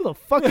 who the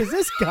fuck is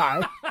this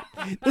guy?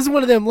 This is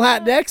one of them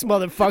Latinx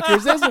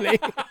motherfuckers, isn't he?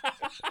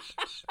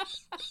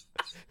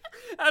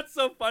 That's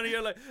so funny.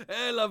 You're like,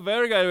 hey, la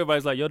verga.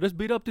 Everybody's like, yo, just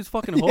beat up these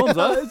fucking homes,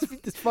 huh? Let's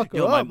beat this fucker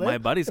Yo, up, my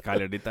buddy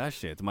Skyler did that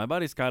shit. My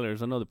buddy Skyler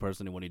is another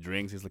person who, when he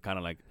drinks, he's kind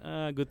of like,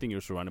 good thing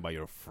you're surrounded by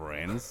your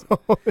friends.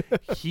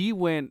 He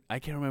went, I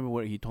can't remember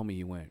where he told me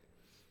he went.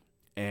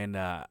 And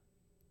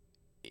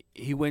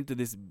he went to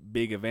this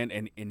big event,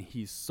 and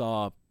he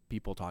saw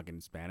people talking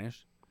in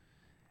Spanish.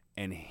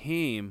 And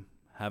him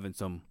having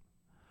some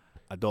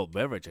adult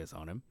beverages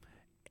on him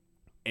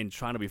and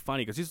trying to be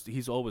funny, because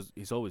he's always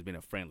been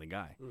a friendly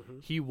guy. Mm-hmm.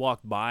 He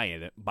walked by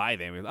them.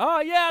 He was, oh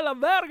yeah, la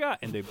verga,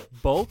 and they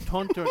both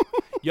turned to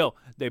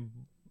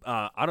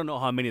I don't know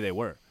how many they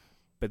were,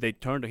 but they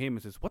turned to him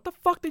and says, "What the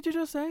fuck did you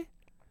just say?"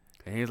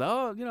 And he's like,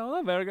 "Oh,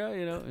 la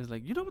verga," He's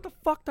like, "You know what the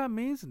fuck that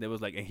means?" And they was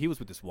like, and he was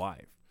with his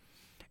wife,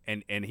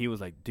 and he was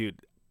like,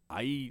 "Dude,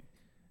 he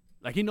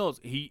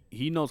knows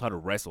how to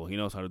wrestle. He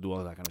knows how to do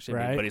all that kind of shit."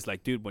 Right. But it's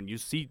like, dude, when you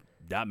see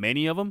that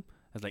many of them,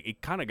 it's like,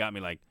 it kind of got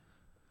me like,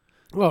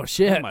 oh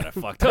shit! I might have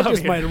fucked up. I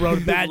just might have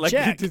wrote a bad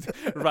check.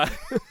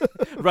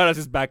 right as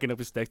he's backing up,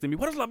 he's texting me,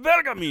 "What does la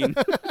verga mean?"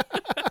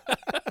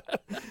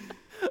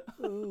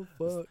 Oh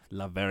fuck!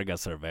 La verga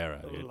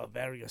cervera, dude. La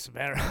verga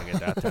cervera. I get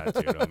that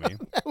tattooed on me.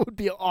 That would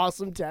be an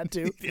awesome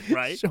tattoo.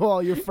 Right? Show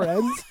all your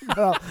friends.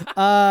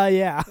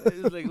 Yeah.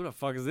 It's like, who the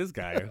fuck is this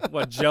guy?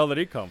 What gel did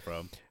he come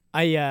from?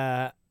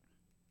 I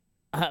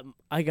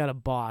got a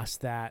boss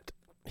that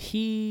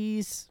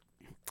I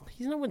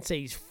wouldn't say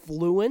he's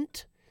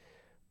fluent,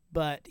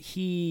 but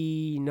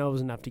he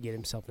knows enough to get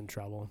himself in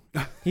trouble.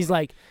 He's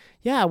like,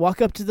 yeah,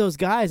 walk up to those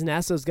guys and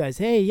ask those guys,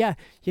 hey, yeah,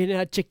 you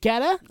know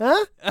chiquera,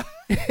 huh?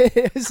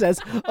 He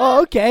says,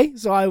 oh, okay.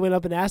 So I went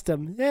up and asked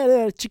him,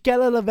 yeah,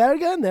 chiquera la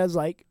verga? And I was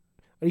like,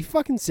 are you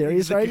fucking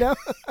serious right now?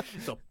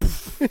 So,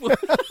 yeah,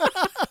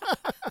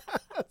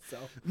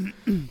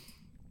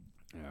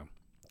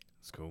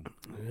 it's cool.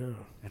 Yeah.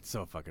 It's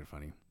so fucking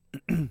funny.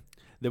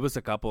 There was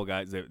a couple of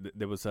guys.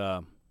 There was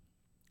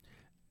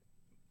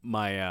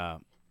my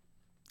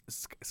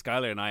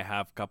Skylar and I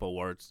have a couple of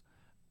words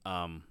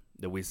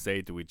that we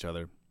say to each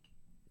other.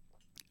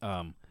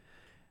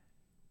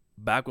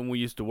 Back when we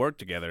used to work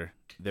together,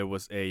 we were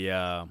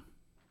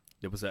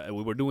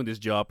doing this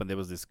job, and there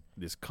was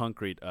this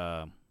concrete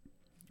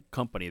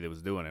company that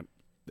was doing it.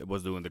 That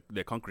was doing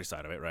the concrete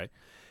side of it, right?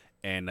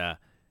 And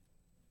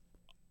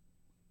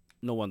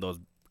no one does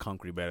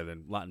concrete better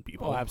than Latin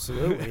people. Oh,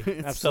 absolutely.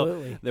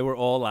 Absolutely. So they were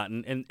all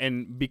Latin,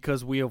 and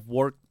because we have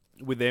worked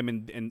with them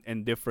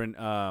in different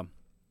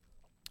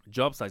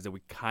job sites that we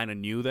kind of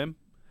knew them.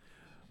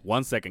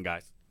 1 second,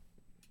 guys.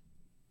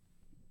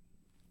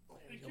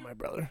 There you go, my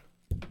brother.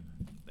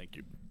 Thank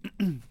you.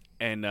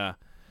 And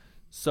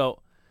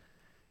so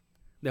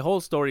the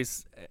whole story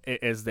is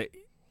that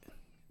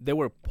they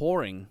were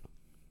pouring,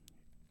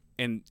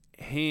 and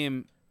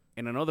him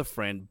and another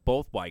friend,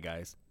 both white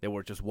guys, they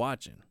were just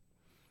watching.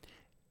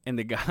 And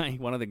the guy,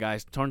 one of the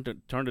guys, turned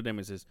to them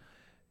and says,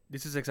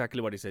 "This is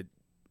exactly what he said.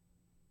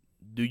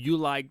 Do you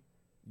like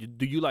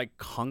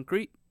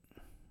concrete?"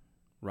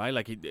 Right?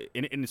 Like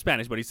in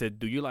Spanish, but he said,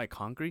 "Do you like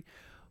concrete?"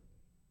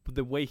 But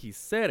the way he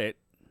said it,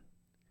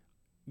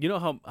 you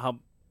know how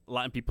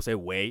Latin people say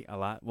 "way" a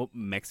lot. Well,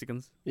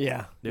 Mexicans,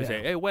 Yeah. they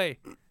say, "Hey, way,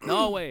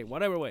 no way,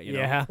 whatever way." You know?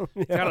 Yeah.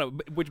 It's kinda,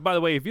 which, by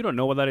the way, if you don't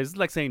know what that is, it's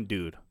like saying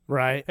 "dude."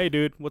 Right. Hey,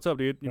 dude, what's up,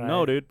 dude? Right.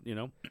 No, dude, you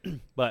know.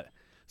 But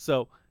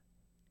so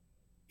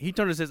he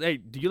turned and says, "Hey,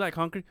 do you like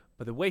concrete?"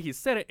 But the way he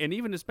said it, and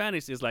even in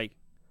Spanish, is like,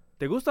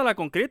 "¿Te gusta la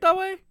concreta,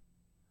 way?"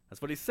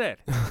 That's what he said,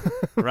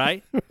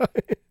 right?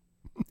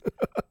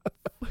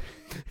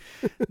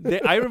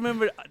 I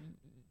remember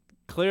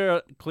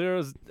clear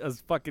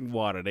as fucking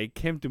water. They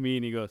came to me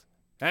and he goes,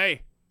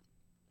 "Hey,"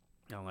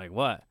 I'm like,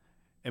 "What?"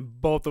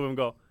 And both of them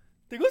go,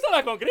 "¿Te gusta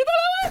la concreta?"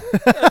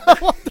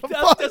 What the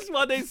fuck? That's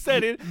what they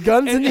said. It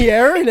Guns in the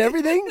air and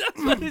everything?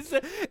 That's what they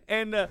said.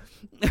 And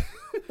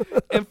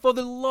and for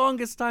the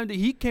longest time that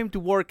he came to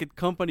work at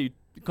company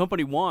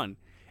one,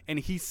 and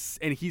he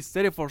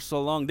said it for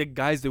so long. The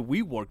guys that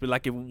we worked with,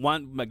 like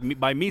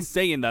by me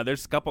saying that,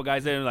 there's a couple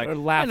guys there like,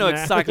 I know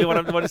exactly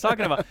what he's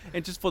talking about.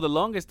 And just for the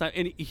longest time,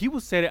 and he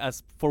would say it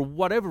as, for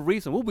whatever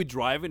reason, we'll be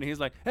driving and he's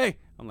like, "Hey,"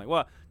 I'm like,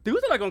 "What? ¿Te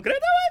gusta la concreta,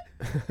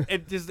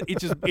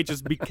 güey?" It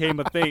just became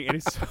a thing, and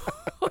it's so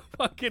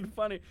fucking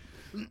funny.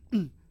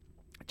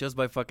 Just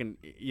by fucking,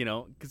 you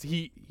know, because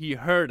he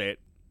heard it.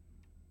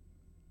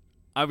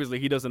 Obviously,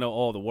 he doesn't know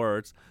all the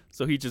words,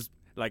 so he just,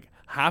 like,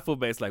 half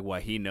of it's like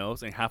what he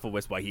knows, and half of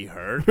it's what he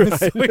heard. Right.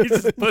 So he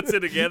just puts it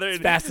together as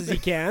fast as he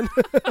can.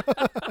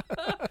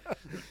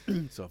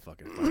 So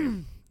fucking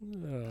funny.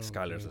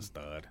 Skylar's man. a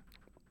stud.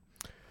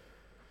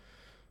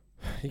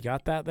 You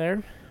got that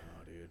there?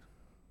 Oh, dude.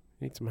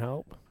 Need some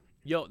help?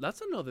 Yo,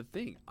 that's another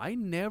thing. I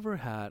never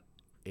had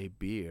a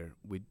beer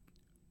with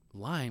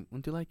lime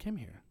until I came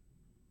here.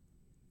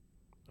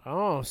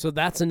 Oh, so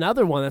that's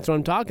another one. That's what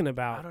I'm talking I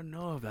about. don't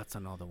know if that's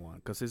another one,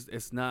 because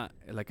it's not,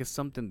 like, it's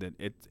something that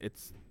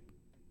it's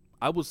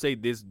I would say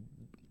this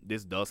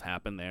does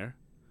happen there,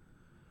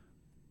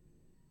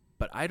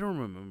 but I don't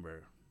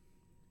remember.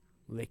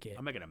 Lick it.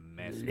 I'm making a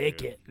mess.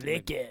 Lick it.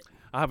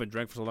 I haven't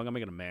drank for so long. I'm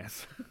making a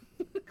mess.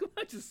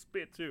 I just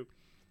spit too.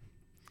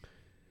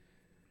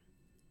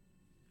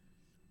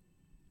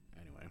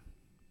 Anyway,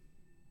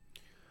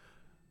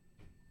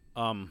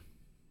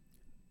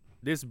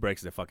 this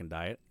breaks the fucking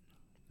diet.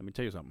 Let me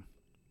tell you something.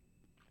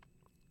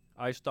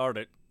 I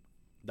started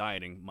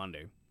dieting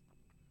Monday,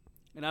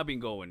 and I've been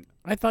going.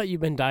 I thought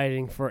you've been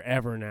dieting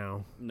forever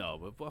now. No,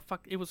 but well,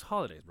 fuck, it was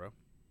holidays, bro.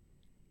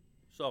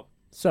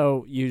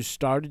 So you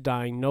started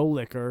dieting, no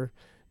liquor,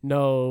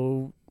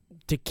 no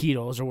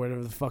taquitos or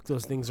whatever the fuck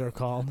those things are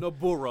called. No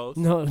burros.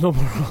 No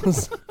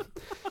burros.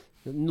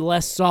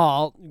 Less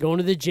salt, going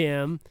to the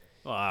gym,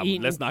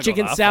 eating let's not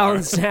chicken go that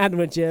salad far.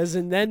 sandwiches,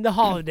 and then the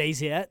holidays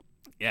hit.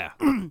 Yeah.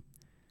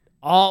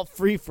 All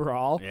free for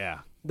all. Yeah.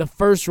 The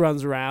first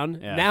runs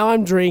around. Yeah. Now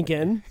I'm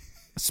drinking,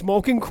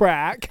 smoking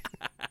crack.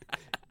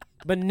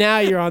 But now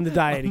you're on the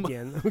diet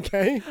again,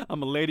 okay?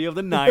 I'm a lady of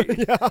the night.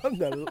 Yeah,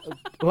 the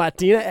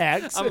Latina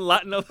X. I'm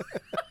Latino.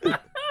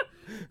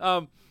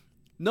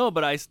 No,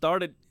 but I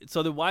started.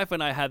 So the wife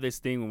and I had this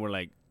thing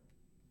when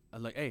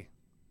I'm like, hey,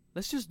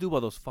 let's just do what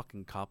those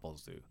fucking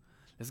couples do.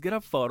 Let's get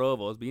a photo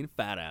of us being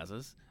fat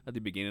asses at the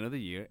beginning of the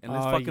year, and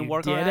let's fucking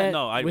work on that.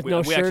 No, with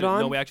no shirt actually,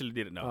 on? No, we actually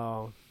did it. No,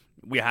 Oh.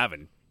 we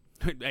haven't.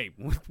 Hey,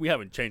 we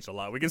haven't changed a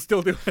lot. We can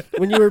still do it.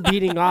 When you were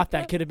beating off,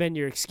 that could have been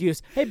your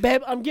excuse. Hey,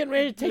 babe, I'm getting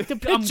ready to take the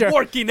picture. I'm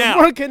working out.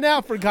 I'm working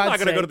out, for God's sake. I'm not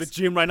going to go to the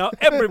gym right now.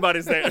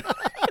 Everybody's there.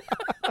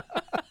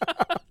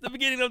 The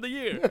beginning of the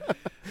year.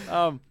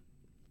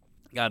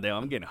 Goddamn,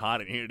 I'm getting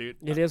hot in here, dude.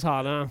 It is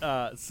hot,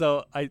 huh?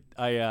 So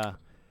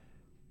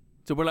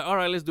so we're like, all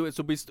right, let's do it.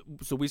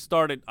 So we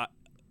started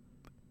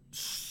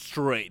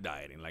straight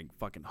dieting, like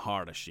fucking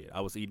hard as shit.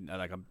 I was eating,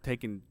 like, I'm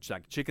taking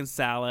like chicken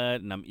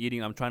salad, and I'm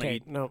trying to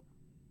eat. No.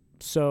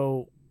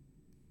 So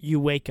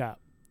you wake up.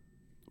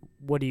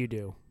 What do you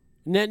do?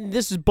 And then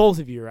this is both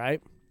of you,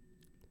 right?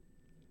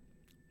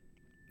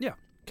 Yeah.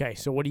 Okay,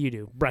 so what do you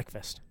do?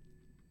 Breakfast.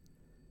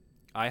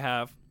 I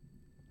have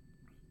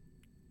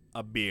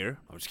a beer.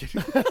 I'm just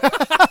kidding.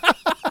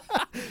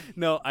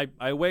 No,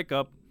 I wake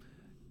up.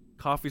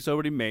 Coffee's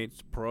already made.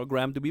 It's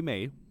programmed to be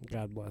made.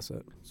 God bless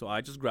it. So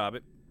I just grab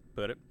it,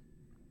 put it.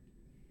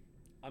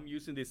 I'm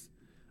using this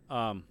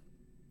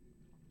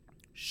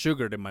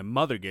sugar that my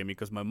mother gave me,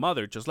 because my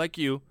mother, just like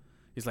you,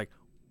 is like,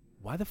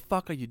 why the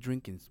fuck are you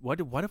drinking? Why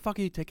the fuck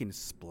are you taking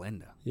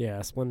Splenda? Yeah,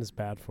 Splenda's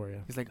bad for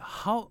you. He's like,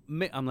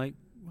 I'm like,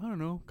 I don't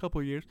know, a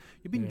couple of years.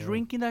 You've been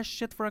drinking that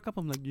shit for a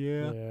couple. I'm like,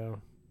 yeah.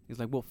 He's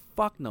like, well,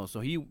 fuck no.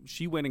 So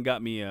she went and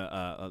got me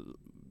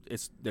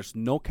there's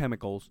no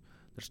chemicals.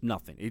 There's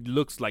nothing. It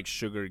looks like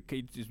sugar.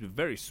 It's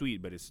very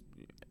sweet, but it's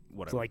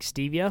whatever. So like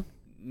stevia?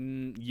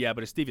 Yeah,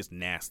 but stevia's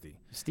nasty.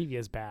 Stevia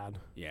is bad.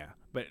 Yeah,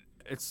 but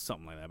it's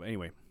something like that. But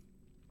anyway,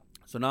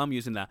 so now I'm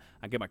using that.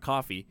 I get my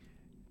coffee.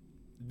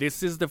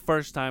 This is the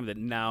first time that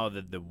now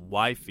that the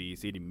wifey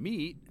is eating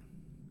meat,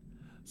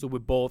 so we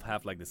both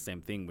have like the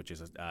same thing, which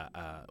is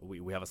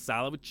we have a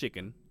salad with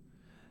chicken,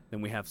 then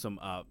we have some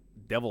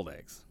deviled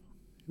eggs.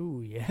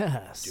 Ooh,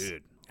 yes.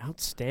 Dude.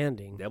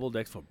 Outstanding. Deviled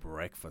eggs for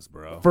breakfast,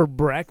 bro. For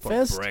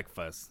breakfast? For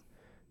breakfast.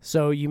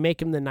 So you make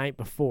them the night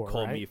before,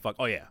 Call right? me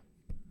oh yeah.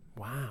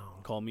 Wow.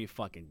 Call me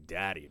fucking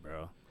daddy,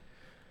 bro.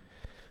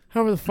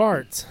 How were the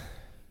farts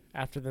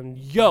after them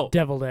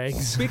deviled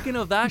eggs? Speaking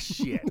of that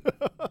shit,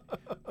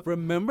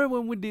 remember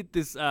when we did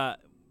this,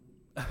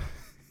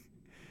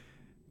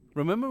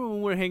 remember when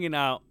we were hanging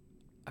out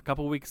a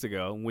couple weeks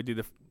ago and we did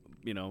the,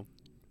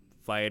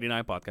 Fly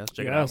 89 podcast?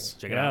 Check it out.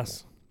 Check it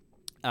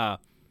out.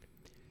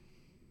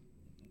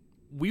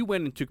 We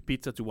went and took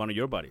pizza to one of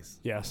your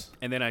buddies. Yes.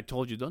 And then I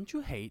told you, don't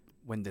you hate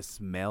when the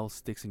smell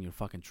sticks in your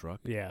fucking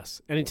truck?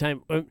 Yes.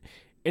 Anytime, and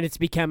it's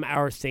become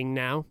our thing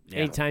now.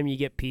 Yeah. Anytime you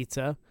get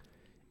pizza,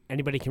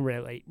 anybody can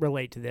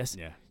relate to this.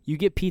 Yeah. You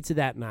get pizza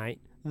that night.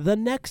 The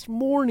next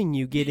morning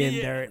you get in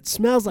there, it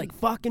smells like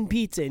fucking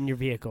pizza in your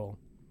vehicle.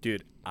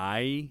 Dude,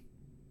 I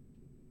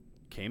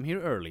came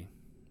here early,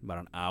 about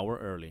an hour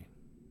early.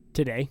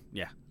 Today?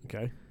 Yeah.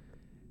 Okay.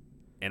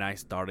 And I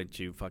started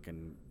to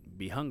fucking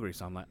be hungry,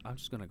 so I'm like, I'm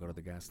just gonna go to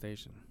the gas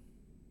station.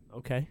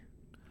 Okay.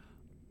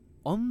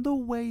 On the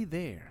way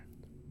there,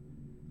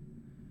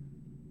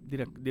 did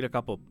a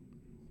couple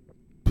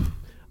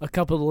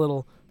of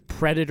little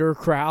predator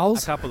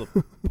crowls. A couple of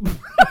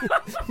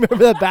Remember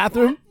that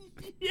bathroom?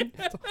 Yeah.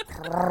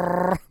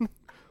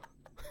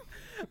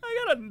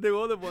 I gotta do the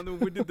other one when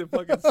we did the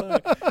fucking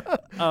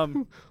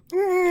song.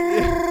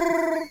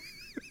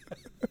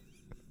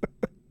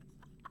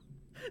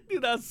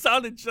 Dude, that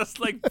sounded just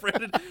like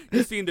Predator.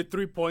 You seeing the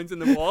 3 points in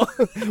the wall?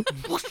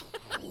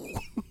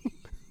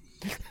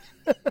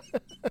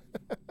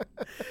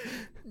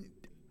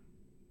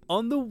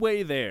 On the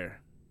way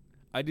there,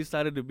 I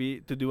decided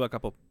to do a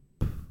couple.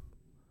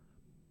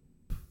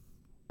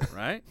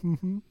 Right?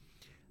 Mm-hmm.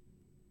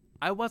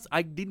 I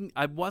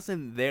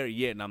wasn't there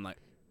yet, and I'm like,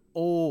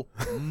 oh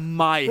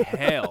my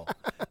hell,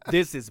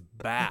 this is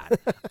bad.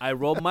 I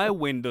roll my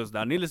windows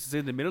down. Needless to say,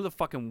 in the middle of the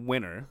fucking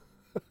winter.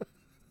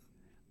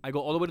 I go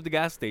all the way to the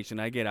gas station.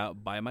 I get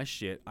out, buy my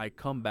shit. I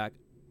come back.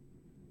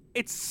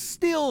 It's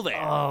still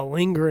there. Oh,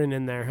 lingering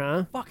in there,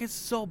 huh? Fuck, it's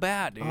so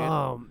bad, dude.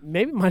 Oh,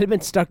 maybe it might have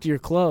been stuck to your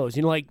clothes.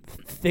 Like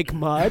thick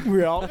mud.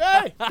 We're all,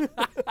 hey!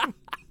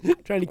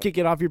 Trying to kick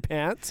it off your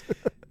pants.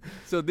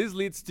 So this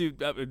leads to,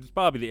 it's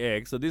probably the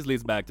egg. So this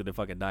leads back to the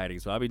fucking dieting.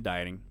 So I've been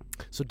dieting.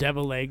 So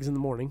deviled eggs in the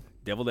morning.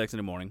 Deviled eggs in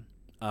the morning.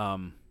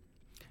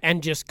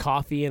 And just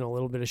coffee and a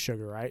little bit of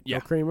sugar, right? Yeah.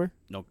 No creamer?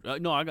 No,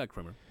 I got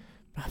creamer.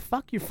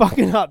 Fuck, you're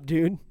fucking up,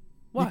 dude.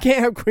 What? You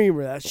can't have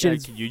creamer. That shit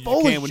is you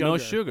full can't of with sugar. no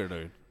sugar,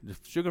 dude. The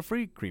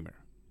sugar-free creamer.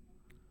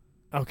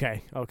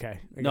 Okay. I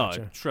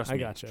gotcha. Trust me. I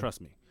gotcha.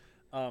 Trust me.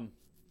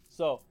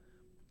 So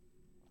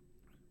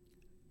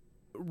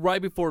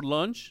right before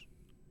lunch,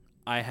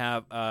 I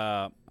have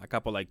a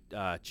couple like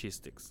cheese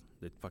sticks.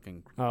 The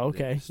fucking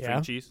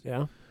string cheese.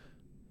 Yeah.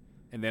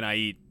 And then I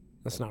eat.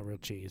 That's not real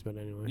cheese, but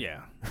anyway.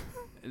 Yeah.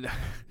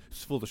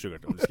 It's full of sugar.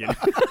 I'm just kidding.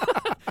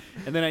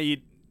 And then I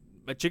eat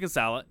a chicken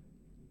salad.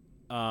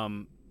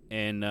 And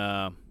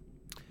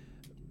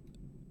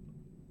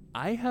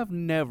I have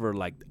never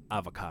liked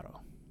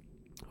avocado.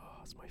 Oh,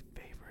 it's my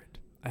favorite.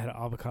 I had an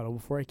avocado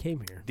before I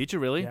came here. Did you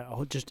really?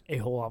 Yeah, just a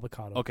whole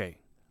avocado. Okay.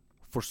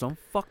 For some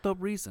fucked up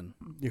reason.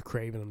 You're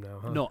craving them now,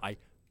 huh? No, I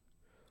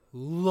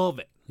love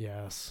it.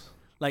 Yes.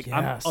 Like, yes.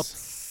 I'm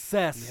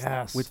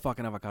obsessed with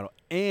fucking avocado.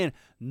 And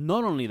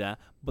not only that,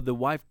 but the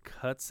wife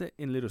cuts it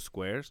in little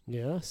squares.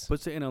 Yes.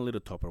 Puts it in a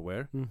little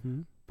Tupperware.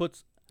 Mm-hmm.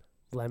 Puts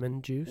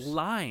lemon juice.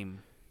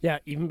 Lime. Yeah,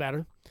 even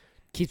better.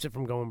 Keeps it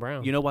from going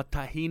brown. You know what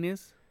tahini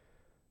is?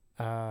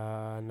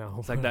 No.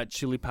 It's like that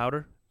chili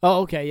powder.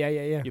 Oh, okay.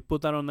 Yeah. You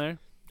put that on there.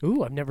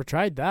 Ooh, I've never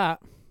tried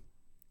that.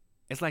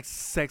 It's like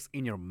sex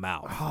in your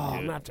mouth. Oh, I'm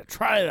going to have to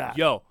try that.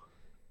 Yo,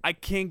 I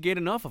can't get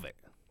enough of it.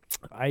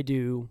 I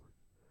do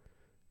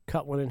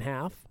cut one in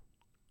half,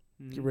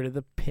 get rid of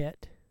the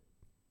pit,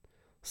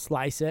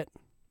 slice it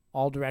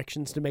all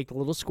directions to make the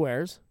little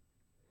squares.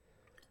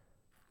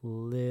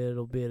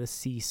 Little bit of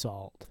sea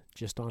salt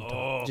just on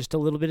top. Just a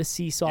little bit of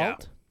sea salt.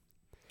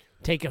 Yeah.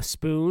 Take a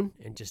spoon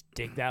and just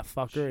dig that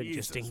fucker and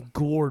just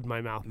engorge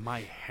my mouth. My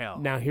hell.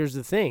 Now, here's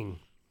the thing.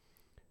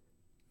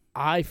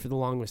 I, for the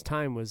longest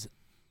time, was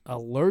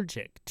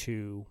allergic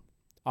to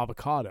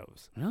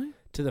avocados. Really?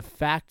 To the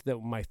fact that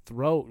my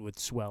throat would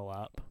swell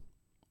up.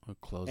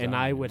 And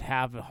I would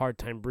have a hard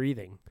time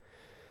breathing.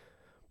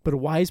 But a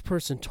wise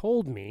person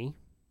told me,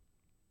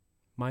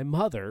 my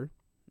mother,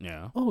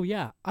 oh,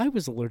 yeah, I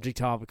was allergic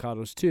to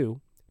avocados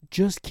too.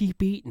 Just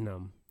keep eating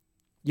them.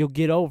 You'll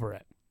get over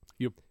it.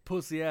 Your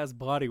pussy-ass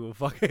body will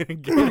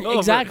fucking get over it.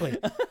 Exactly.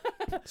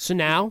 So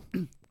now,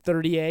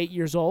 38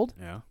 years old,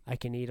 Yeah. I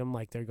can eat them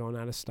like they're going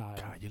out of style.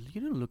 God, you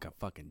didn't look a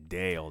fucking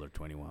day older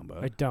 21,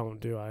 bud. I don't,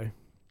 do I?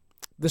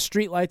 The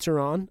street lights are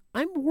on.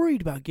 I'm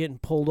worried about getting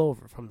pulled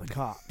over from the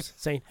cops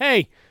saying,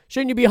 hey,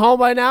 shouldn't you be home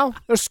by now?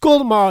 There's school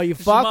tomorrow, you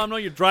Does fuck. your mom know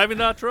you're driving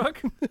that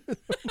truck?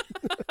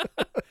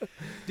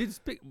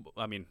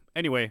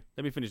 Anyway,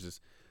 let me finish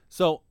this.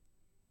 So,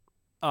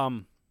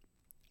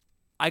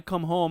 I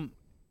come home.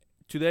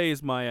 Today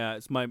is my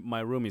my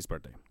roomie's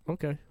birthday.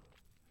 Okay.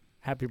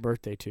 Happy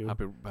birthday to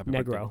Happy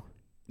Negro.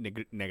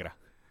 birthday. Negra.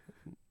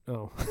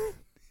 Oh.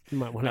 You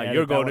might want to Now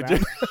you're going to jail.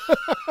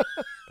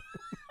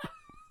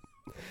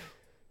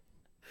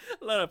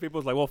 A lot of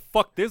people's like, well,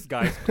 fuck this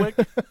guy. Click.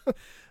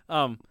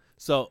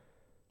 So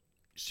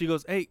she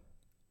goes, hey,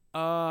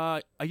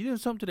 are you doing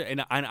something today?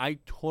 And I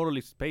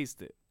totally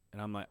spaced it.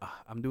 And I'm like,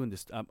 I'm doing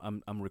this.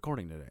 I'm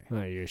recording today.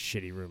 Oh, you're a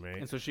shitty roommate.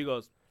 And so she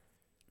goes,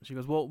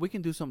 well, we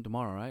can do something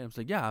tomorrow, right? I'm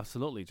like, yeah,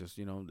 absolutely. Just,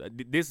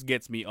 this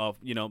gets me off,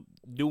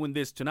 doing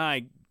this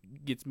tonight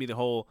gets me the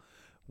whole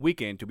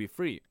weekend to be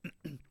free.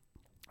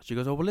 She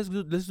goes, oh, well, let's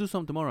do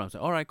something tomorrow. I was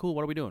like, all right, cool.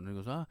 What are we doing? And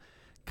he goes,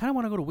 kind of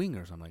want to go to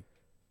Wingers. I'm like,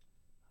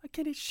 I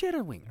can't eat shit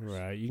at Wingers.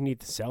 Right. You can eat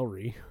the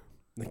celery,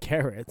 the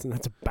carrots, and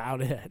that's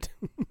about it.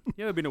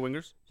 You ever been to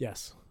Wingers?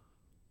 Yes.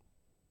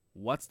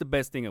 What's the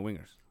best thing at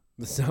Wingers?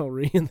 The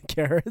celery and the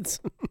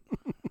carrots.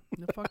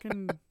 The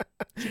fucking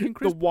chicken The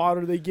crisp.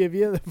 water they give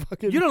you. The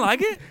fucking. You don't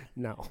like it?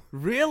 No.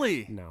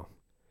 Really? No.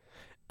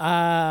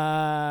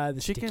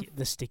 The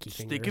Chicken- sticky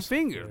fingers. Sticky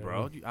fingers, Yeah.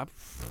 bro.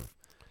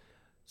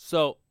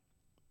 So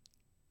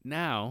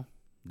now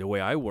the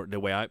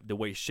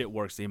way shit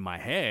works in my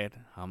head,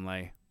 I'm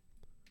like,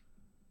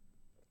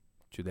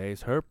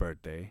 today's her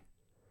birthday.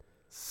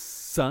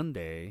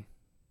 Sunday,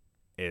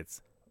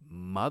 it's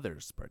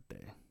Mother's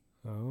birthday.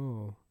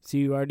 Oh. So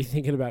you already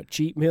thinking about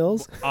cheat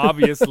meals?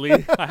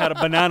 Obviously, I had a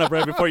banana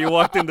bread before you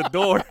walked in the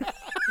door.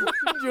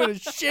 You're doing a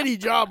shitty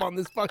job on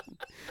this fucking.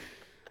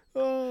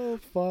 Oh,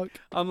 fuck.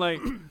 I'm like,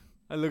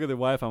 I look at the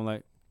wife. I'm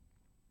like,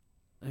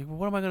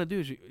 what am I gonna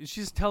do?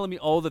 She's telling me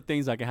all the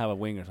things I can have at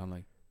Wingers. I'm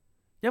like,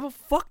 yeah, but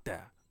fuck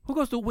that. Who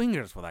goes to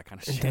Wingers for that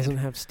kind of It shit? doesn't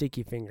have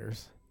sticky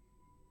fingers.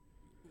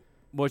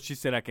 Well, she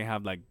said I can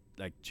have like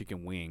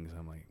chicken wings.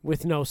 I'm like,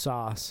 With no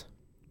sauce.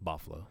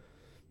 buffalo.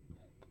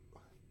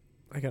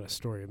 I got a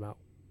story about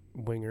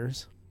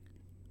Wingers.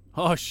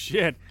 Oh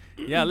shit!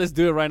 Yeah, let's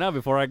do it right now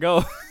before I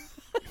go.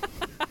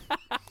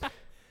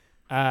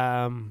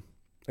 A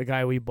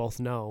guy we both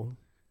know,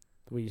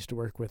 we used to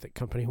work with at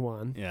Company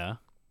One. Yeah.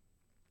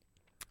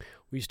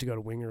 We used to go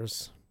to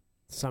Wingers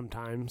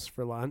sometimes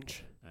for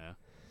lunch.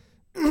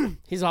 Yeah.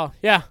 He's all,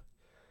 yeah.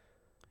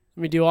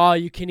 Let me do all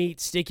you can eat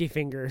sticky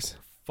fingers.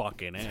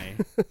 Fucking A.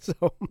 So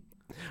I'm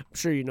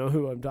sure you know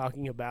who I'm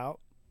talking about.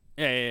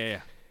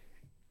 Yeah.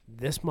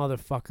 This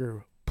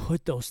motherfucker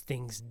put those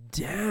things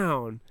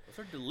down.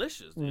 Those are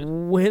delicious, dude.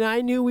 When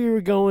I knew we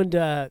were going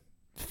to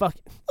look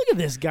at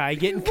this guy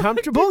getting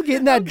comfortable,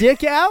 getting that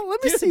dick out.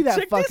 Let me Dude, see that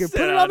check fucker. this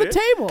Put it out, on the dude.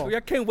 table. I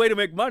can't wait to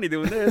make money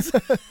doing this.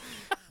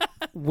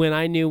 When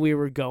I knew we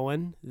were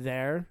going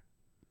there,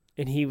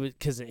 and he was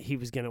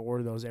going to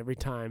order those every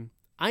time,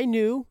 I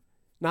knew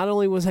not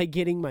only was I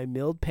getting my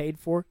meal paid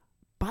for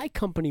by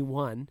Company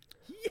One,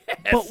 Yes.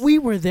 but we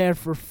were there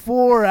for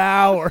 4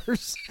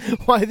 hours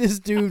while this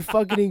dude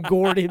fucking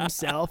engored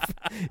himself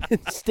in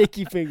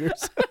sticky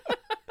fingers.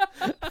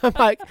 I'm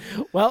like,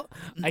 well,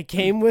 I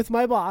came with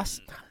my boss.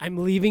 I'm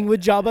leaving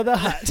with Jabba the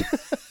Hutt.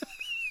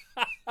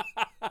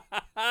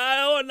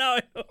 Oh, now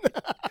I know.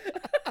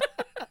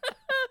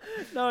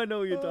 Now I know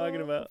what you're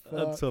talking about.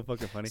 That's so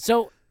fucking funny.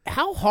 So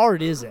how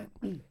hard is it?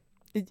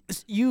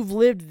 You've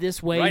lived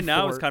this way Right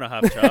now, for- it's kind of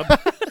half chub.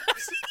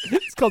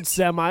 It's called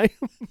semi.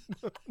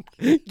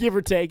 Give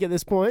or take at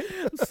this point.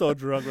 I'm so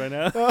drunk right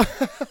now.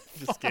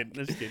 Just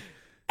kidding.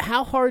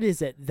 How hard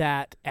is it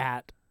that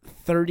at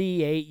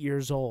 38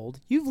 years old,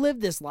 you've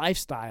lived this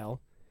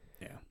lifestyle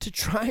to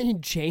try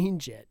and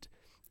change it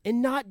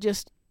and not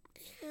just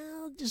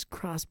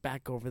cross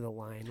back over the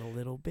line a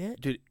little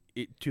bit? Dude,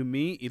 to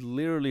me, it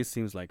literally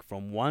seems like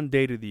from one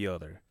day to the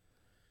other,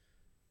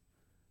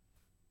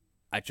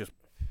 I just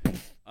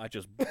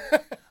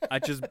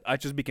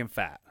became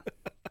fat.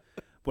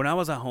 When I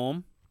was at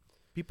home,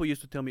 people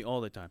used to tell me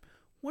all the time,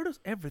 where does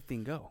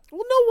everything go?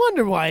 Well, no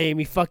wonder why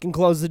Amy fucking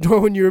closed the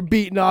door when you were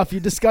beating off, you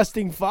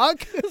disgusting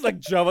fuck. It's like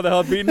Jabba the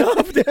Hutt beating up.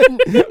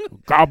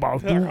 La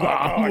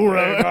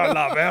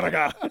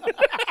verga.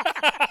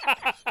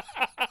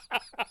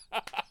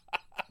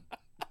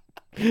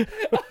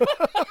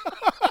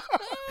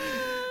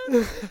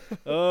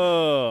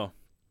 Oh,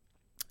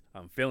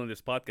 I'm feeling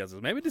this podcast.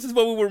 Maybe this is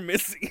what we were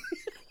missing.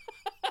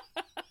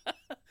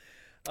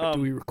 Do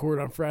we record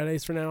on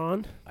Fridays from now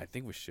on? I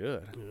think we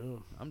should. Yeah.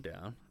 I'm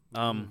down.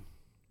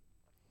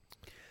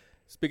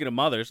 Speaking of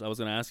mothers, I was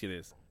going to ask you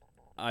this.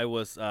 I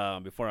was,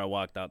 before I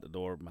walked out the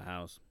door of my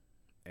house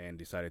and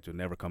decided to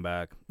never come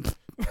back.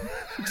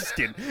 Just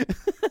kidding.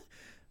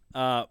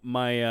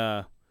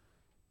 My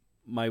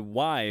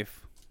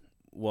wife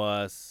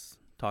was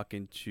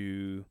talking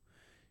to,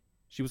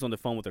 she was on the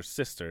phone with her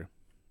sister.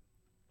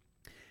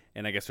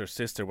 and I guess her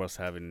sister was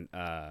having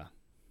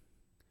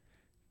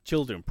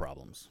children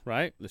problems,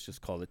 right? Let's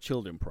just call it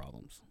children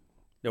problems.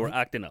 They were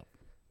acting up.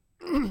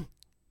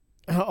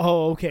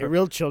 Oh, okay.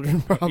 Real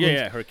children problems.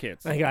 Yeah, her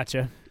kids. I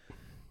gotcha.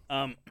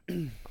 I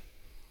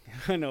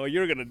know what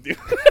you're gonna do.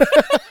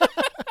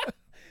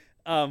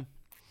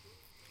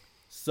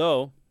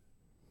 So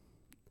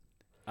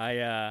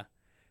I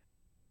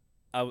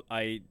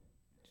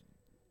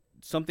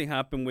something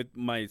happened with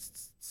my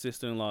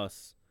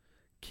sister-in-law's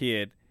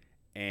kid,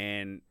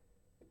 and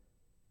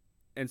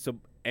so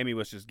Emmy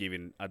was just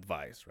giving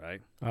advice,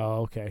 right?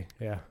 Oh, okay.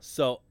 Yeah.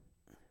 So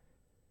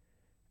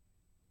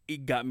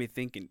it got me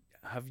thinking.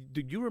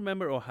 Do you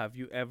remember, or have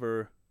you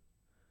ever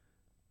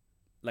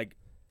like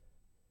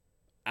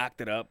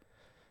acted up?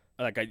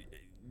 Like,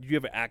 you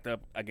ever act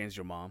up against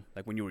your mom,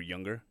 like when you were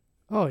younger?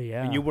 Oh,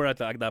 yeah. And you were at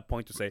that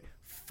point to say,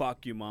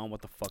 "Fuck you, mom.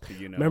 What the fuck do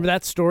you know?" Remember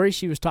that story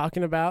she was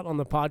talking about on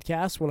the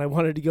podcast when I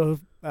wanted to go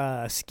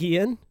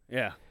skiing?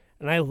 Yeah.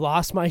 And I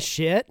lost my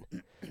shit?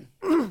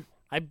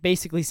 I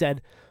basically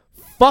said,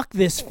 "Fuck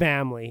this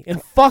family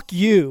and fuck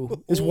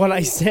you," is what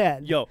I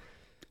said. Yo,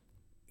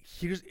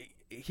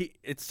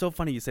 it's so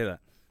funny you say that.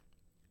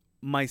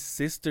 My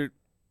sister,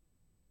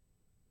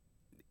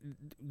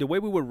 the way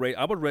we were raised,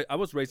 I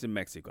was raised in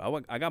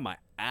Mexico. I got my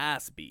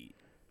ass beat.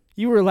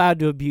 You were allowed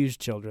to abuse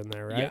children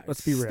there, right? Yeah,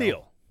 Let's be real.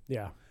 Still.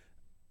 Yeah.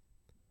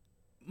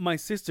 My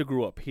sister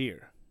grew up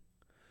here,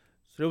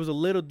 so there was a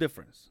little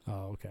difference.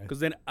 Oh, okay.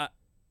 Because then at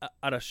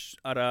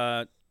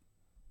a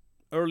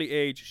early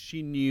age,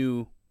 she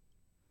knew.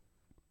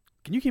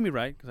 Can you hear me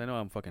right? Because I know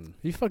I'm fucking.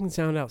 You fucking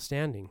sound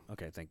outstanding.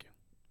 Okay, thank you.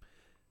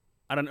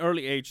 At an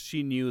early age,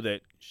 she knew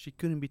that she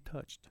couldn't be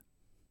touched.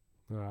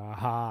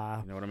 Aha.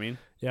 You know what I mean?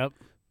 Yep.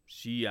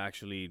 She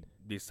actually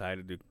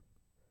decided to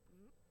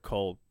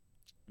call,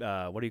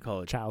 what do you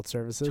call it? Child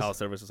services. Child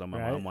services on my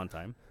Right. mom one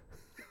time.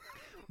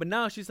 But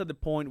now she's at the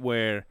point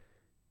where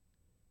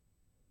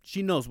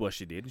she knows what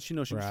she did, and she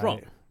knows she was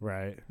wrong.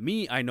 Right.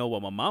 Me, I know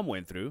what my mom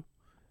went through,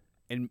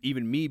 and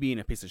even me being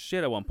a piece of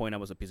shit at one point, I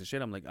was a piece of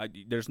shit. I'm like,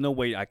 there's no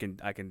way I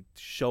can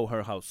show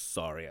her how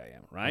sorry I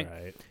am,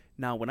 right?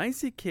 Now, when I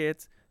see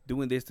kids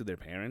doing this to their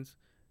parents,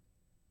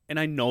 and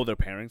I know their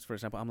parents, for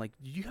example, I'm like,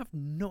 you have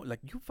no,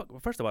 like,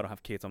 first of all, I don't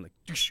have kids. I'm like,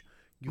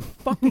 you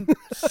fucking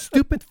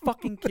stupid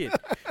fucking kid.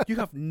 You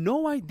have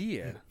no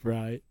idea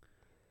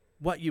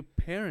what your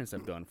parents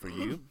have done for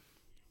you.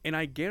 And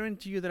I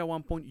guarantee you that at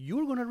one point,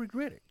 you're going to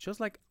regret it.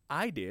 Just like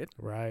I did.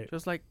 Right.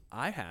 Just like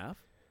I have.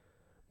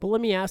 But let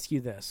me ask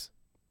you this.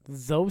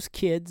 Those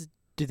kids,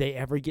 do they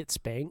ever get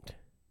spanked?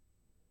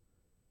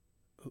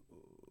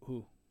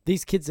 Who?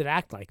 These kids that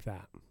act like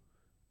that.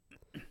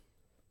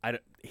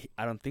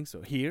 I don't think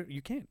so. Here,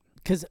 you can't.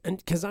 Because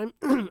I'm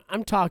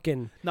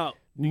talking. Now,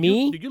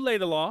 me? Do you lay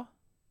the law?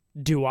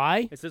 Do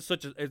I? Is there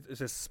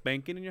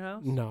spanking in your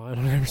house? No, I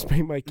don't ever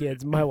spank my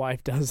kids. My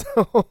wife does.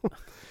 Are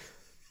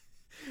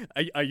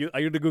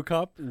you the good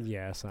cop?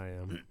 Yes, I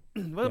am.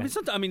 Well, yeah.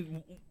 I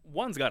mean,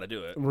 one's got to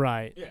do it.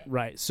 Right. Yeah.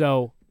 Right.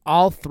 So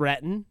I'll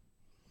threaten.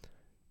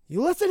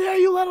 You listen here,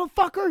 you little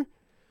fucker.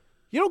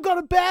 You don't go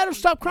to bed or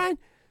stop crying.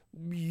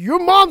 Your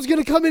mom's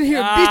gonna come in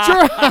here and beat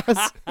your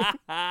ass.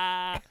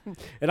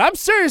 And I'm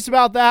serious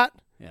about that.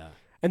 Yeah.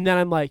 And then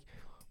I'm like,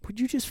 would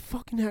you just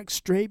fucking act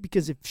straight?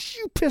 Because if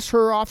you piss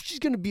her off, she's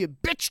gonna be a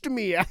bitch to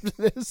me after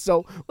this.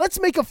 So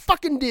let's make a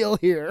fucking deal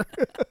here.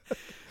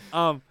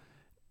 I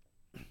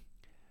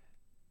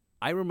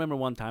remember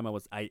one time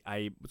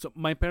so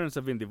my parents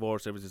have been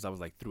divorced ever since I was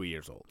like 3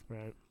 years old.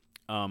 Right.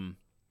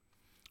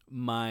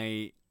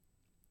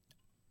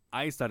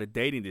 I started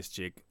dating this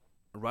chick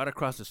right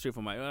across the street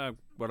from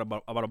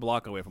about a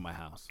block away from my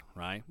house,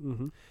 right?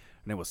 Mm-hmm.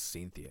 And it was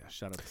Cynthia.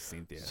 Shout out to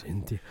Cynthia.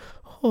 Cynthia.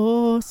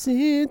 Oh,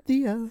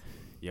 Cynthia.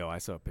 Yo, I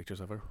saw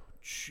pictures of her.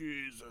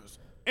 Jesus.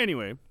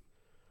 Anyway.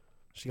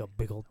 She got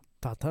big old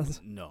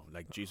tatas? No,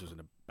 like Jesus in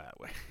a bad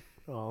way.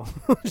 Oh.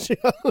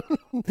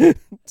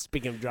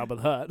 Speaking of Jabba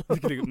the Hutt.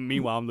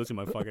 Meanwhile, I'm losing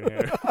my fucking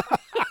hair.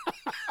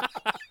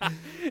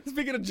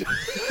 Speaking of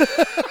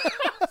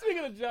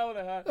Jabba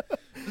the Hutt.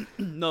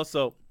 No,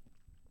 so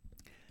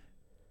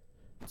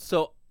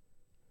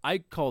I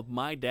called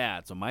my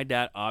dad. So my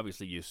dad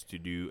obviously used to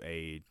do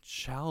a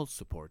child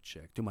support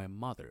check to my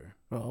mother.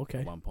 Oh, okay.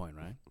 At one point,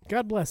 right?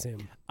 God bless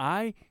him.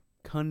 I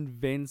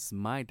convinced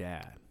my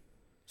dad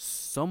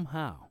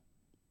somehow,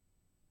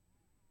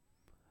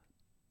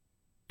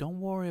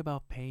 don't worry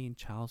about paying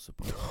child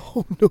support.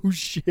 Oh, no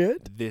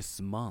shit. This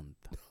month.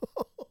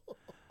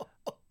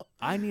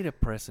 I need a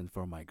present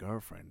for my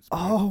girlfriend's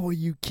Oh, are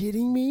you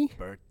kidding me?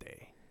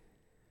 birthday.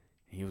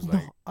 He was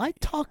like, I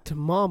talked to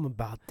Mom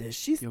about this.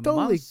 She's your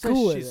totally mom says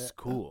cool. She's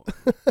cool.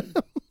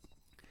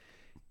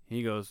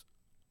 He goes,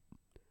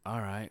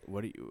 all right,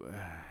 what do you...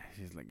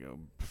 She's like,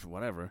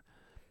 whatever.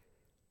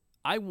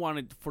 I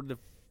wanted, for the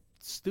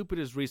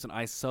stupidest reason,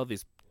 I saw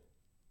this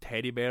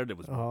teddy bear that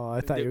was... Oh, I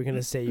thought you were going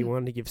to say you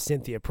wanted to give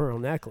Cynthia a pearl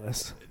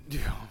necklace.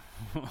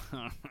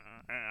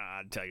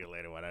 I'll tell you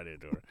later what I did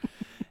to her.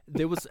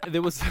 There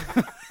was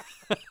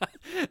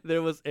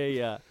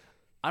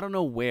I don't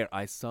know where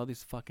I saw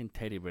this fucking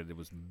teddy bear that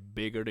was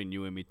bigger than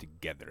you and me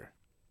together.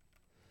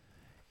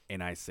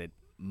 And I said,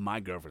 my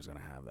girlfriend's going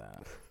to have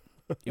that.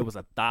 It was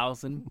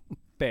 1,000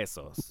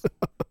 pesos,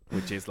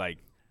 which is like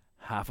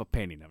half a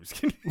penny. No, I'm just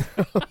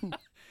kidding.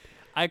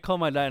 I called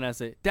my dad and I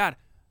said, Dad,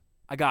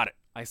 I got it.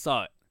 I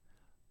saw it.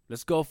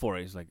 Let's go for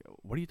it. He's like,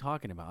 what are you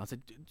talking about? I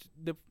said,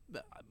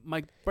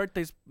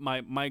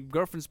 my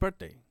girlfriend's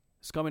birthday.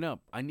 It's coming up.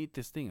 I need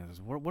this thing. I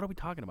said, what are we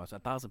talking about? It's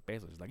 1,000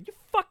 pesos. He's like, you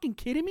fucking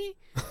kidding me?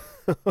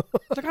 It's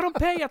like, I don't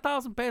pay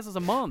 1,000 pesos a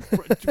month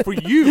for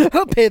you. I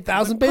don't pay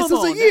 1,000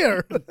 pesos a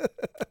year.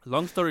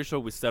 Long story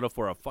short, we settled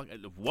for a fucking.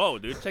 Whoa,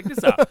 dude, check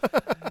this out.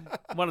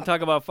 Want to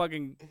talk about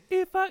fucking?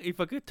 If I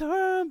could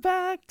turn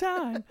back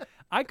time,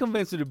 I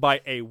convinced her to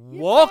buy a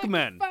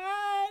Walkman.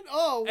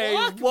 Oh,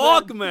 a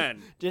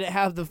Walkman. Did it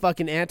have the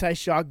fucking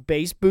anti-shock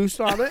bass boost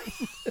on it?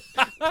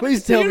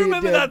 Please tell me you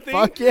remember it did. That thing?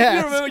 Fuck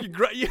yes.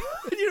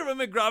 You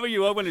remember grabbing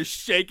you up when you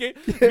shake it?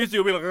 You used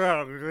to be like,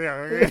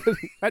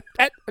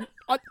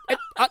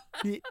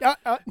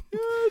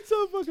 it's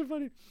so fucking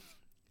funny.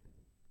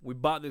 We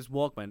bought this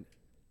Walkman.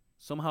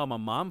 Somehow my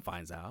mom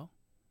finds out.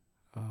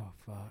 Oh,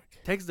 fuck.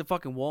 Takes the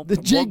fucking Walkman. The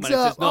jig's Walkman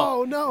up. Says, no.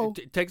 Oh, no.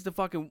 Takes the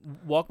fucking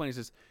Walkman and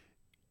says,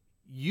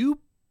 you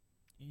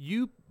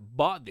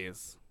bought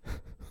this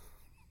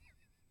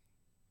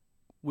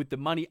with the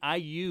money I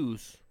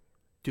use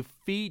to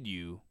feed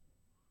you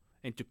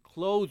and to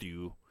clothe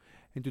you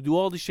and to do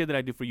all the shit that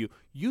I do for you.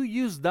 You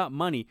use that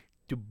money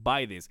to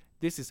buy this.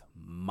 This is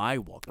my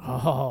Walkman.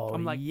 Oh,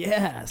 I'm like,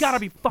 yes. You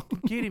gotta be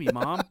fucking kidding me,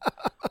 Mom.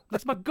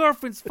 That's my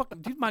girlfriend's fucking...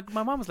 Dude, my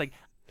mom was like,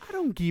 I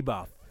don't give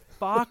a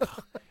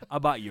fuck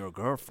about your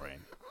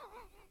girlfriend.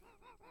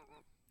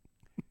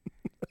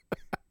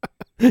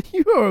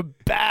 You are a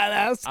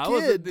badass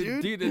kid,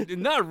 dude.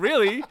 Not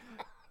really.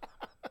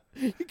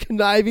 You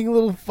conniving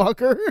little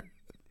fucker.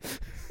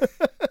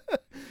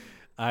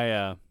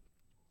 I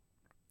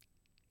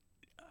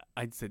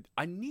said,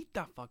 I need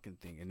that fucking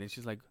thing. And then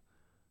she's like,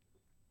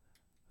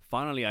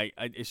 finally, I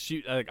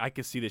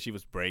could see that she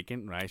was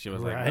breaking, right? She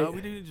was like, no, we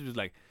didn't. She was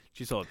like,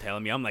 she's all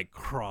telling me. I'm like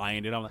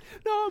crying, and I'm like,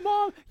 no,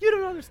 Mom, you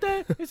don't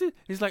understand.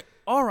 He's like,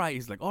 all right.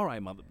 He's like, all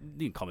right, mother.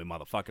 He didn't call me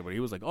motherfucker, but he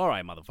was like, all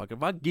right, motherfucker.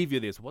 If I give you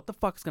this, what the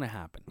fuck's gonna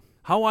happen?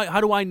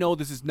 How do I know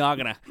this is not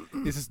gonna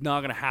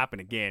happen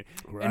again?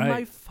 Right. And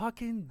my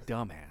fucking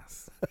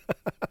dumbass.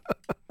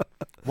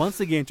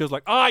 Once again, she was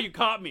like, you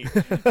caught me.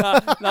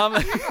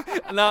 Now,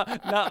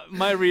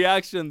 my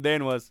reaction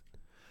then was,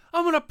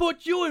 I'm going to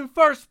put you in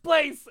first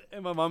place.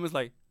 And my mom was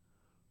like,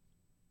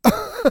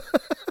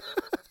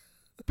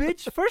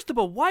 bitch, first of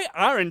all, why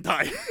aren't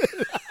I?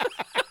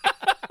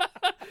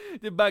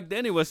 Back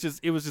then, it was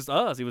just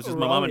us. It was just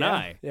my mom and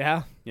I.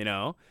 Yeah. You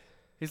know?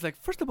 He's like,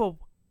 first of all,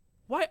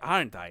 why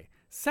aren't I?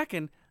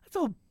 Second, that's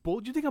all bull.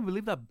 Do you think I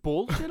believe that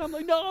bullshit? I'm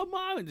like, no,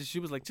 Mom. And she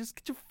was like, just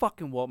get your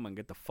fucking Walkman,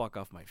 get the fuck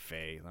off my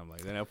face. And I'm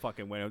like, then I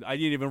fucking went. I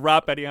didn't even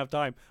rap. I didn't have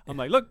time. I'm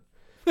like, look.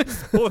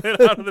 Pull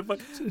it out of the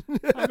fucking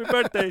happy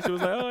birthday. She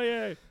was like, oh,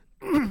 yeah.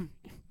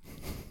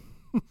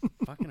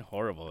 Fucking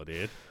horrible,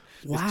 dude.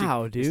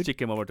 Wow, dude. This chick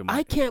came over to my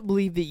I can't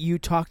believe that you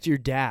talked your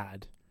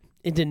dad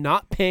into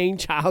not paying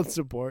child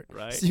support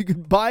so you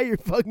could buy your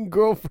fucking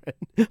girlfriend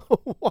a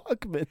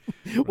Walkman.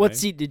 Right. What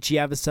CD? Did she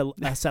have a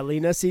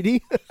Selena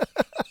CD?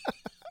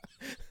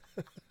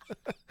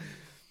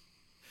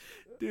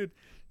 Dude,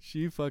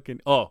 she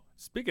fucking... Oh,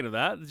 speaking of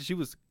that, she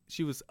was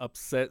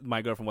upset.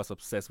 My girlfriend was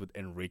obsessed with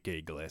Enrique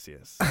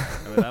Iglesias.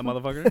 Remember that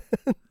motherfucker?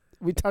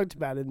 We talked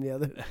about it in the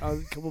other a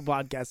couple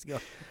podcasts ago.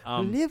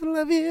 Live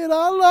la vida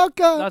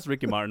loca. That's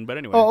Ricky Martin, but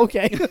anyway. Oh,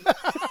 okay.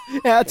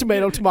 Yeah,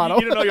 tomato. You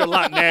don't know your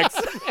Latinx.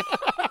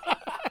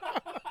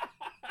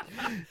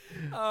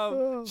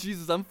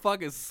 Jesus, I'm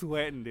fucking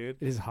sweating, dude.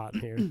 It is hot in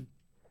here.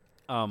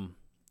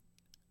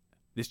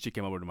 This chick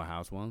came over to my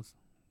house once.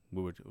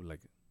 We were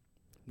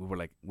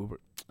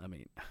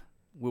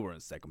in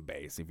second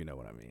base, if you know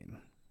what I mean.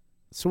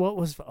 So what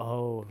was...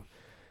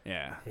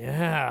 Yeah.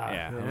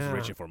 Yeah. I was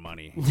reaching for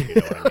money, if you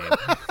know what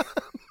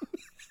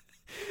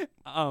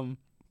I mean.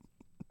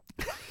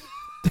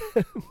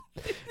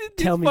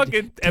 Tell me,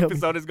 fucking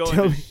episode is going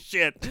to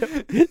shit.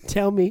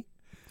 Tell me,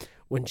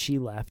 when she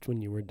left,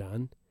 when you were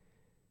done.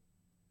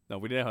 No,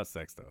 we didn't have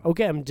sex, though.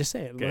 Okay, I'm just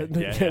saying.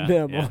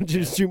 Yeah,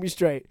 just shoot me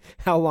straight.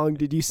 How long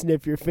did you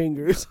sniff your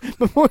fingers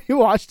before you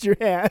washed your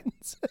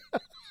hands?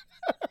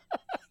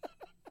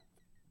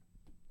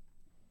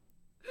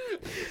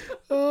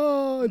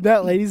 Oh,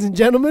 that, ladies and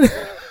gentlemen,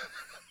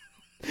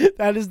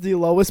 that is the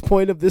lowest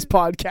point of this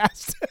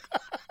podcast.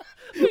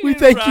 We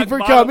thank you for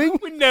coming.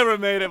 We never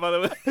made it, by the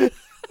way.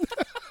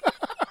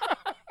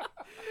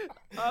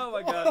 Oh,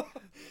 my God.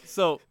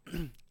 So,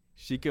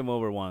 she came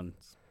over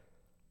once,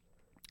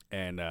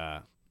 and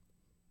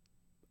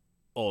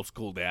old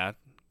school dad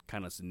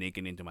kind of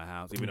sneaking into my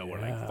house, even though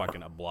we're like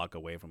fucking a block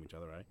away from each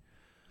other, right?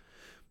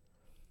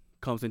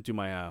 Comes into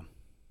my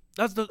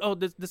that's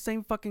the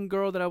same fucking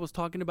girl that I was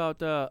talking about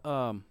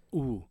trying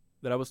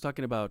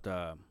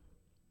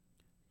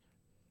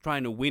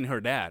to win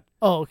her dad.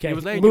 Oh, okay. He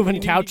was like,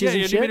 moving couches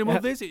and shit. You need me to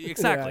move this?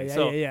 Exactly.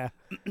 Yeah.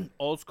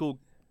 Old school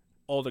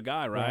older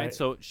guy, right?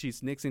 So she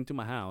sneaks into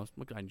my house.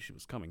 Look, I knew she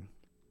was coming.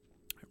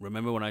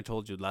 Remember when I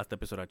told you last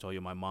episode? I told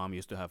you my mom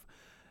used to have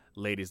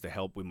ladies to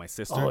help with my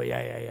sister. Oh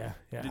yeah.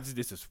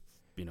 This is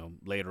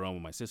later on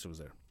when my sister was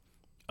there.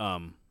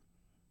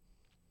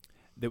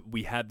 That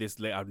we had this.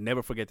 I'll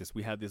never forget this.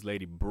 We had this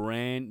lady,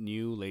 brand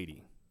new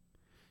lady.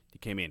 She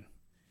came in,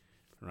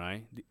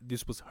 right?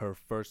 This was her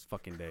first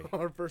fucking day.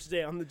 Her first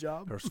day on the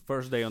job. Her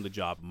first day on the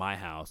job. My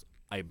house.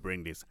 I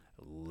bring this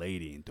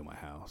lady into my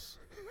house,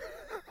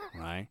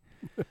 right?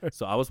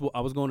 So I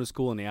was going to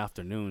school in the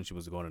afternoon. She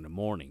was going in the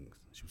mornings.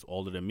 She was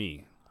older than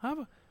me.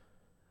 I'm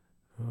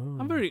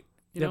very,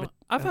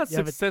 I've had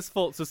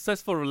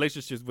successful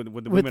relationships with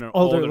the women are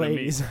older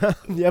ladies. Than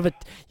me.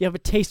 you have a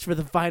taste for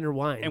the finer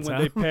wines. And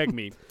when they peg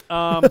me,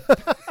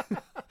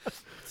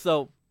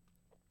 so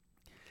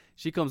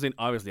she comes in.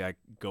 Obviously, I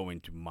go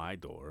into my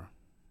door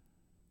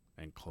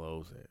and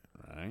close it.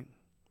 Right.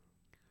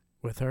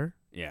 With her?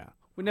 Yeah.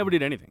 We never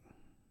did anything.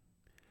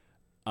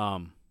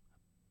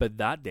 But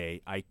that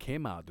day, I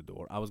came out the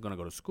door. I was going to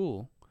go to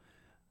school.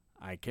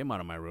 I came out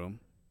of my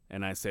room,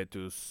 and I said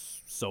to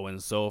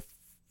so-and-so,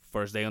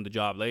 first day on the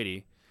job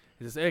lady,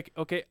 he says, hey,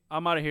 okay,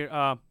 I'm out of here.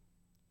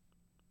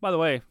 By the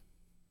way,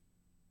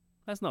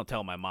 let's not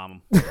tell my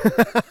mom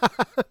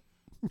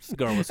this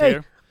girl was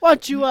here. Why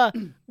don't you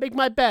make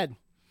my bed?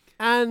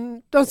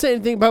 And don't say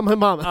anything about my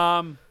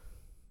mama.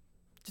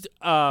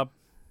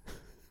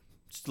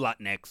 Just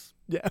Latinx.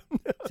 Yeah.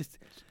 Just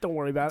don't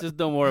worry about it. Just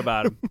don't worry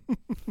about him.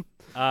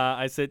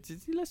 I said,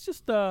 let's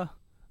just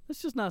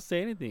not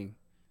say anything.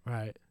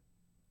 Right.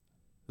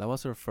 That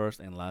was her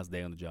first and last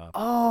day on the job.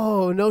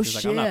 Oh, no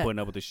shit. Like, I'm not putting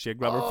up with this shit.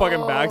 Grabbed her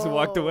fucking bags and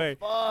walked away.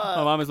 Fuck.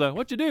 My mom is like,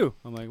 what'd you do?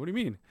 I'm like, what do you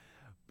mean?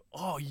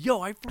 Oh,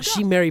 yo, I forgot.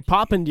 She Mary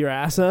Poppined your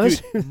ass, huh?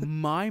 Dude,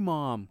 my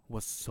mom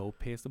was so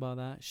pissed about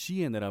that.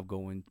 She ended up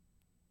going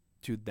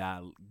to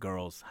that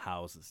girl's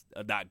house,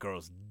 that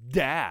girl's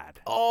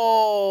dad.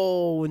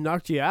 Oh,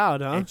 knocked you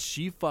out, huh? And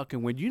she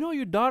fucking went,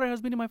 your daughter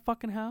has been in my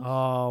fucking house?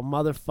 Oh,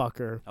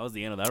 motherfucker. That was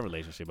the end of that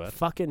relationship, bud.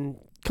 Fucking,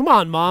 come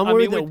on, Mom.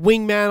 We're the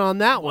wingman on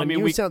that one. I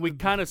mean, we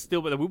kind of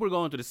still, but we were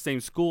going to the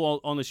same school,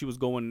 only she was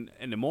going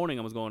in the morning,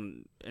 I was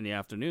going in the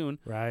afternoon.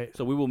 Right.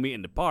 So we will meet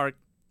in the park.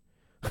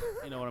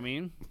 You know what I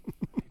mean?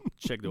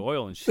 Check the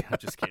oil and shit. I'm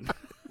just kidding.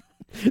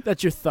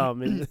 That's your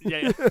thumb in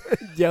yeah.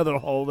 the other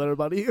hole there,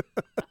 buddy.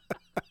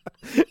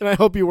 And I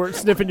hope you weren't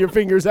sniffing your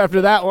fingers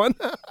after that one.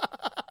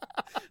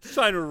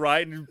 Trying to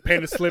write and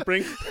paint a slip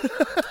ring.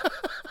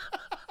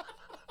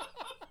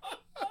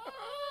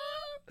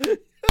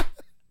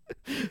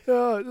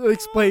 Oh, it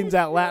explains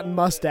that Latin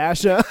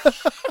mustache.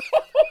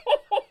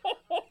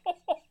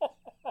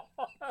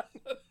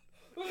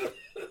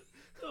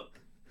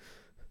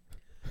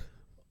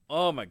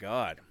 Oh my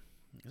God,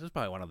 this is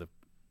probably one of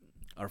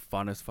our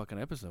funnest fucking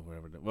episodes we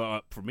ever did.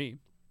 Well, for me.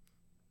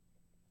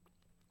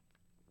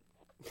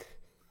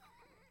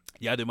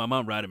 Yeah, dude, my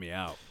mom ratted me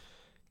out.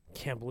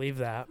 Can't believe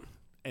that.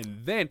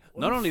 And then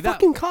not only that,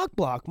 fucking cock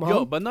block, Mom.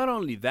 Yo, but not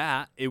only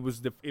that, it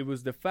was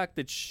the fact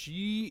that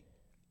she,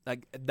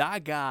 like,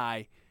 that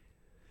guy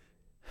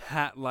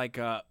had like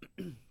a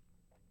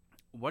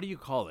what do you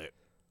call it?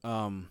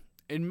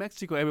 In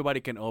Mexico, everybody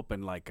can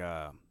open like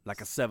a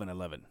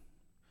 7-Eleven.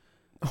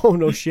 Oh,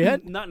 no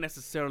shit. Not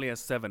necessarily a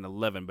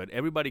 7-Eleven, but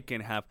everybody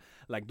can have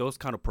like those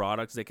kind of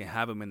products. They can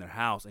have them in their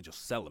house and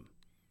just sell them.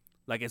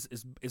 Like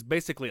it's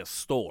basically a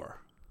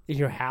store. In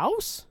your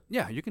house?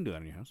 Yeah, you can do that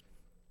in your house.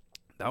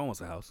 That one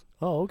was a house.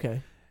 Oh,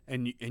 okay.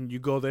 And you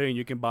go there and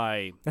you can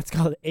buy. That's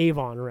called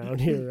Avon around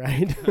here,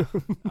 right?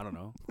 I don't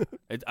know.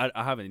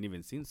 I haven't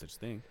even seen such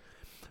thing.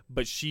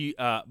 But she,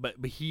 but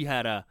he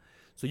had a.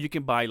 So you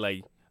can buy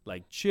like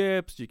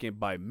chips. You can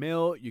buy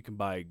milk. You can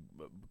buy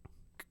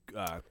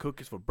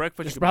cookies for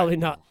breakfast. There's probably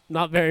not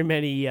very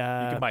many. You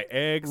can buy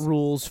eggs.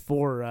 Rules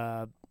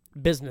for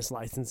business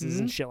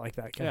licenses and shit like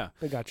that. Okay. Yeah,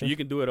 I gotcha. So you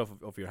can do it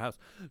off your house.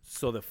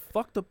 So the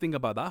fucked up thing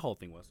about that whole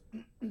thing was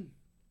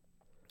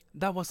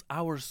that was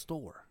our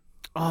store.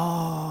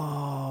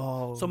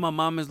 Oh. So my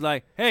mom is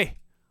like, "Hey,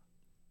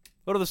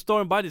 go to the store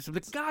and buy this." I'm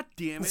like, "God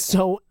damn it!"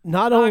 So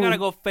now I gotta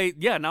go face.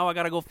 Yeah, now I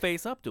gotta go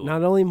face up to it.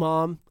 Not only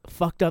Mom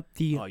fucked up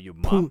the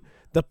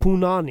the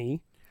punani,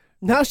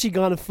 now she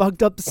gone and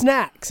fucked up the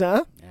snacks,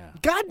 huh? Yeah.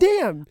 God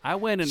damn. I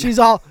went and she's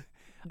all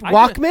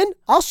Walkman.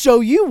 I'll show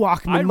you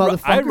Walkman,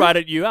 motherfucker. I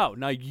ratted you out.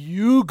 Now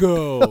you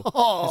go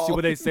and see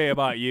what they say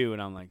about you.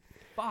 And I'm like,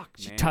 fuck, man.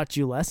 She taught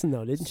you a lesson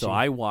though, didn't she? So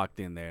I walked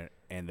in there,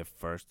 and the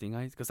first thing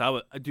because I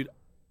was, dude,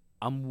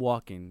 I'm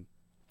walking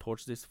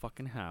towards this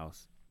fucking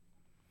house,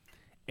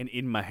 and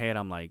in my head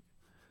I'm like,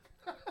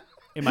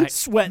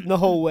 sweating the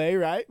whole way,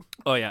 right?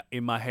 Oh yeah,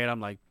 in my head I'm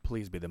like,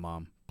 please be the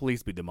mom,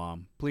 please be the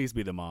mom, please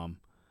be the mom.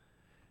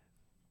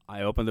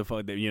 I open the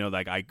phone,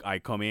 like I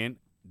come in,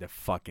 the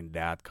fucking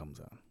dad comes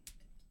out,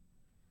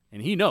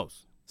 and he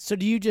knows. So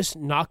do you just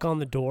knock on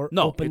the door?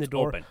 No, open the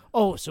door. Open.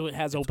 Oh, so it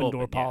has open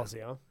door yeah.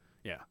 policy, huh?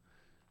 Yeah.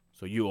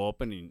 So you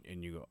open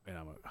and you go, and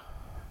I'm like,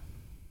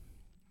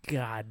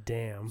 God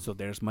damn. So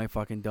there's my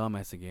fucking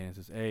dumbass again. It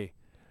says, hey,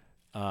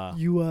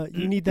 you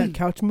need that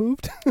couch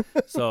moved?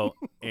 So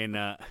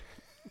in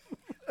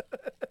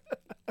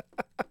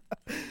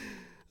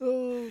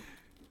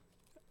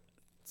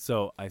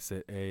So I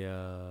said, hey,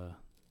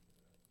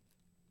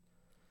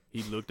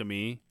 he looked at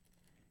me,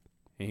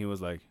 and he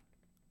was like,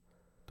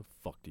 the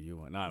fuck do you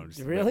want? No, I'm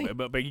just, really?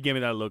 But he gave me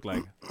that look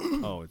like,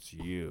 oh, it's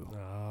you.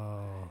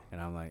 Oh. And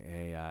I'm like,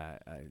 hey,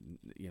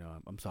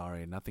 I'm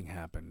sorry. Nothing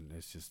happened.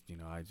 It's just,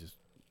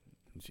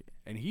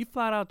 and he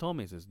flat out told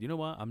me, he says, you know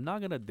what? I'm not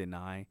going to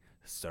deny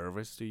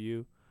service to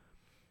you.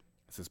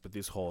 He says, but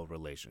this whole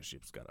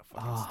relationship's got to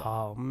fucking stop.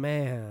 Oh,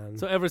 man.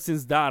 So ever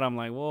since that, I'm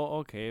like, well,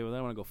 okay. Well,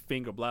 then I'm going to go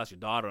finger blast your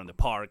daughter in the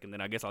park, and then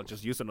I guess I'll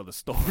just use another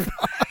store.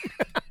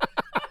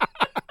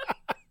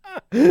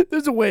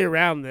 There's a way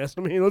around this.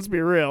 I mean, let's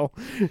be real.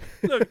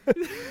 Look,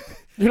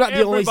 you're not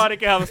the only. Everybody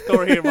can have a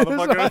store here,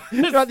 motherfucker.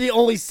 You're not the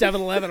only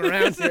 7-Eleven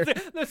around here.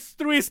 There's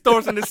 3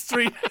 stores in the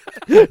street.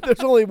 There's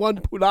only one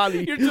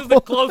Punani. You're just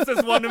the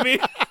closest one to me.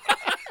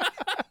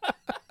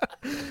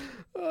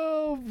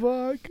 Oh,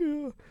 fuck.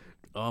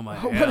 Oh, my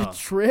What hell. a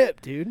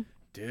trip, dude.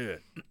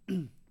 Dude.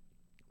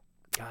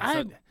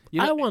 God,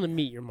 I want to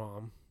meet your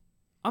mom.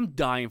 I'm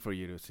dying for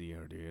you to see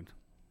her, dude.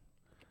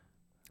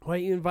 Why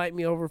don't you invite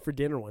me over for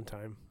dinner one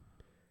time?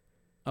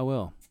 I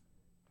will.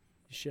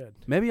 You should.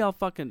 Maybe I'll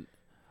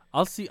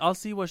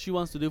see what she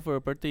wants to do for her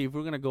birthday. If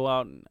we're gonna go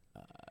out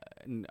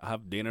and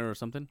have dinner or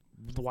something,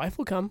 The wife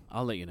will come.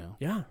 I'll let you know.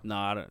 Yeah. No,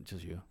 I don't.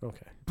 Just you.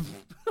 Okay. I'm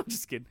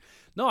just kidding.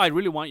 No, I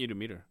really want you to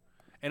meet her.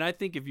 And I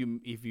think if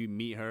you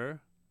meet her,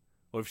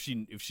 or if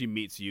she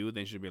meets you,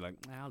 then she'll be like,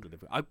 I'll do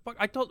that.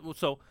 I told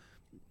so.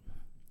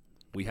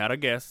 We had a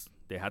guest.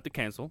 They had to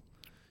cancel.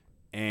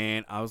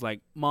 And I was like,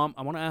 Mom,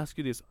 I want to ask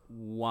you this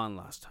one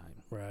last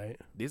time. Right.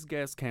 This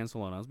guest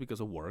canceled on us because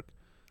of work.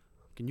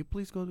 Can you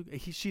please go to...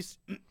 She's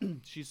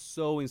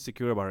so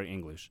insecure about her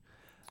English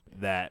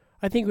that...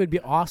 I think it would be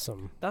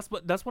awesome. That's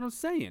what I'm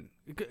saying.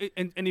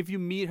 And if you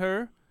meet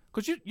her...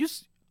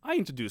 Because I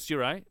introduced you,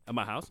 right? At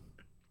my house.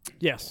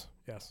 Yes.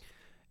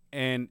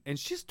 And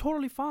she's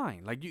totally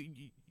fine. Like,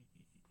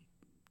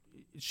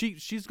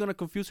 she's going to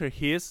confuse her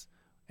his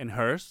and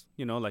hers.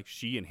 Like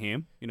she and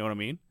him. You know what I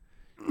mean?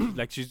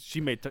 Like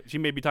she may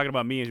be talking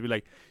about me and she'll be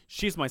like,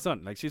 she's my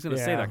son. Like she's gonna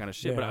say that kind of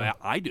shit. Yeah.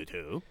 But I do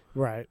too.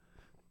 Right.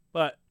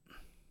 But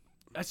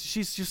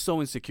she's just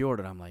so insecure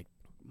that I'm like,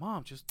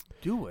 Mom, just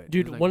do it,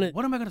 dude. Like,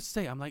 what am I gonna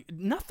say? I'm like,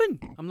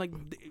 nothing. I'm like,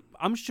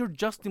 I'm sure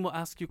Justin will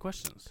ask you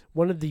questions.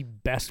 One of the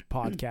best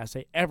podcasts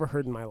I ever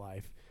heard in my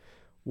life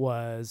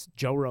was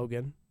Joe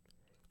Rogan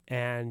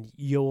and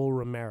Yoel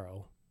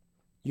Romero,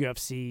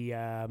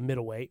 UFC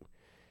middleweight.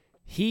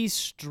 He's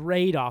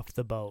straight off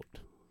the boat.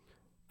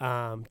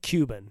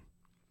 Cuban.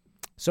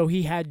 So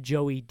he had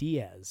Joey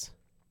Diaz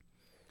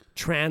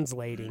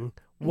translating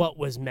what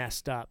was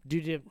messed up.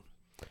 Dude,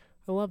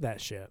 I love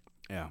that shit.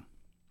 Yeah.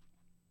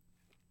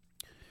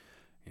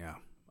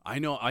 I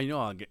know.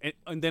 I'll get it.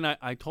 And then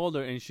I told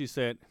her, and she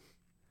said,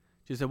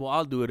 well,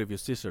 I'll do it if your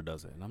sister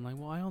does it. And I'm like,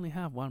 well, I only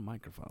have one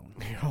microphone.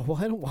 Well,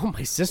 I don't want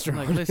my sister. I'm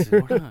like,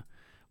 listen,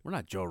 we're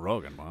not Joe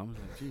Rogan, Mom. I was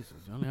like, Jesus,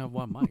 I only have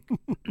one mic.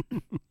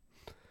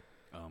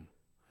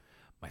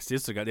 My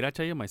sister did I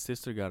tell you my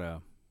sister got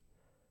a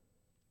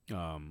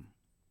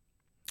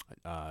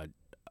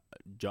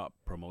job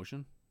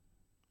promotion?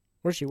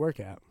 Where's she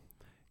work at?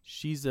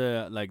 She's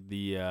like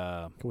the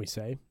can we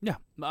say? Yeah,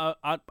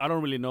 I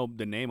don't really know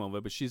the name of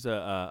it, but she's she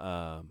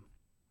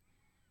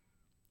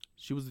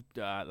was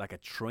like a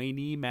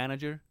trainee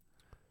manager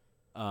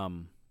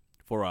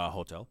for a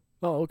hotel.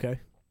 Oh,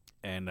 okay.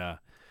 And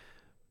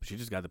she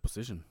just got the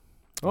position.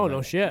 Oh,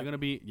 no shit. You're gonna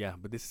be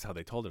but this is how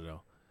they told her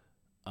though.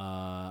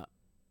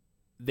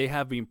 They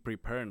have been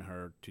preparing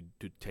her to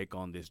take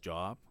on this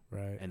job,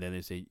 right? And then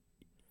they say,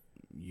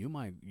 you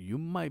might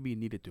be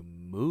needed to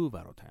move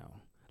out of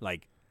town,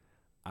 like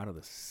out of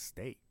the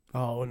state.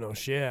 Oh, no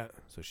shit.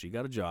 So she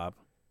got a job.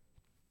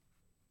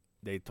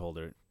 They told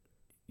her,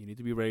 you need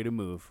to be ready to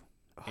move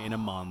in a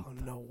month. Oh,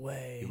 no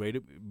way.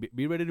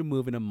 Be ready to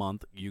move in a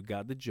month. You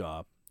got the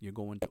job. You're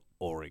going to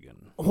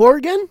Oregon.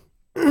 Oregon?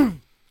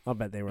 I'll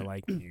bet they were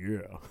like,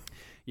 yeah.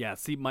 Yeah.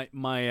 See, my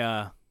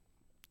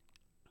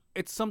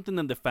it's something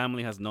that the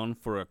family has known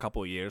for a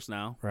couple of years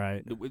now.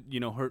 Right.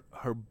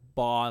 Her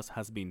boss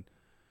has been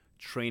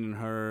training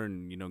her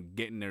and,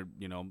 getting her,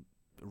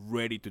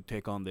 ready to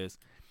take on this.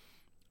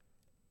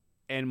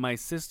 And my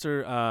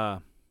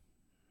sister,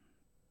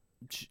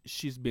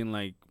 she's been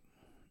like,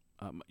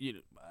 a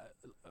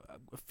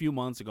few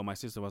months ago, my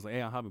sister was like,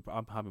 hey, I'm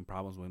having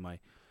problems with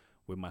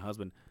my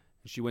husband.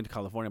 And she went to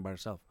California by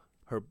herself.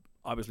 Her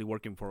obviously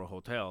working for a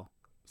hotel.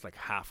 It's like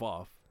half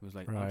off. It was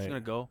like, I'm just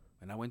going to go.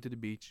 And I went to the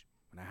beach.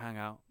 And I hang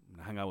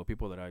out with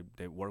people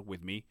that work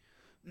with me.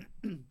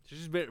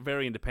 She's very,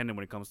 very independent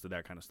when it comes to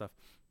that kind of stuff.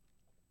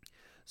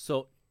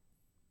 So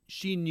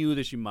she knew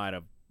that she might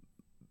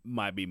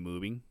be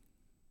moving.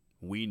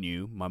 We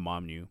knew, my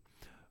mom knew,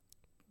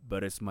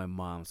 but it's my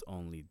mom's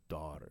only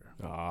daughter.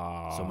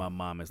 Oh, so my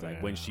mom is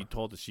like, when she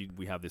told us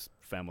we have this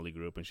family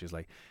group, and she's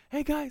like,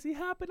 hey guys, it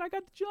happened. I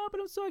got the job,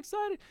 and I'm so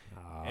excited.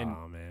 Oh,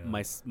 and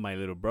man. my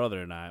little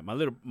brother and I,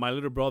 my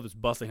little brother's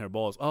busting her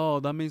balls. Oh,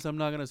 that means I'm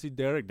not gonna see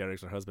Derek.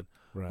 Derek's her husband.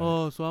 Right.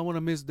 Oh, so I want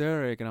to miss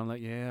Derek, and I'm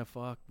like, yeah,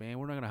 fuck, man,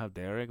 we're not gonna have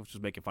Derek. I was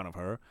just making fun of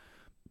her.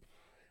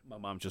 My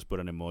mom just put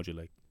an emoji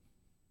like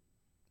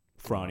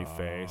frowny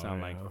face.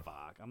 I'm like,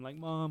 fuck. I'm like,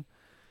 Mom.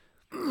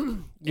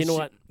 You know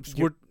what?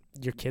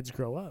 Your kids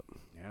grow up.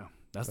 Yeah,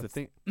 that's the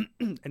thing.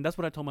 And that's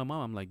what I told my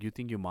mom. I'm like, you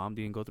think your mom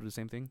didn't go through the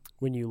same thing?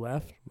 When you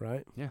left,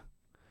 right? Yeah.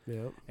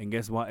 Yeah. And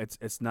guess what?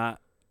 It's not.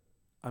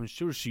 I'm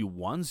sure she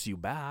wants you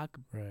back,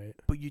 right?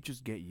 But you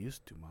just get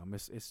used to, Mom.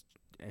 It's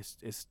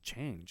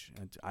change.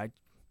 It's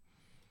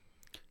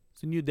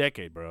a new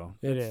decade, bro.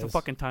 It's the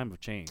fucking time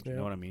of change. Yeah. You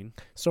know what I mean?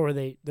 So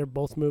they're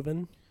both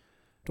moving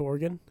to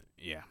Oregon?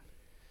 Yeah.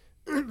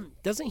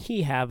 Doesn't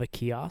he have a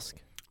kiosk?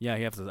 Yeah,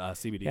 he has a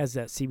CBD. He has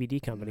that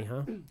CBD company,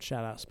 huh?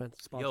 Shout out, Spencer.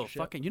 Yo,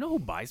 fucking, you know who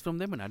buys from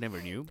them? And I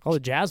never knew. All the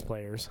jazz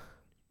players.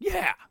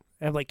 Yeah.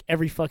 I have like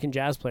every fucking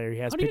jazz player. He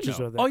has pictures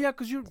with it. Oh yeah,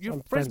 because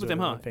you're friends with him,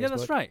 huh? Yeah,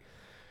 that's right.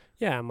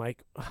 Yeah, I'm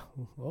like, oh,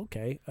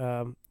 okay.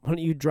 Why don't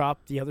you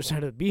drop the other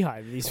side of the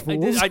beehive? These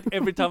fools.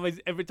 Every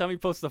time he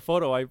posts a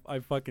photo, I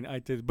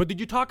did. But did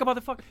you talk about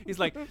the fuck? He's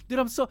like,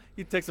 dude,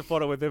 He takes a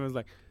photo with him and is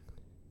like,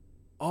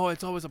 oh,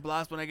 it's always a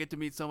blast when I get to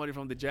meet somebody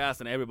from the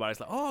Jazz, and everybody's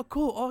like, oh,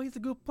 cool. Oh, he's a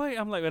good player.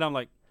 I'm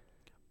like,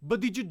 but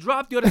did you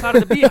drop the other side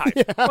of the beehive?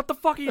 Yeah. What the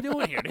fuck are you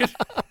doing here,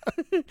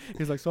 dude?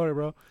 He's like, sorry,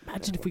 bro.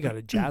 Imagine if we got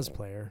a jazz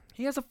player.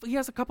 He has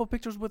a couple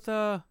pictures with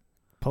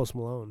Post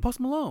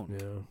Malone.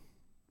 Yeah.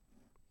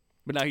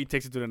 But now he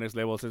takes it to the next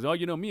level and says, oh,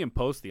 you know, me and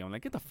Posty. I'm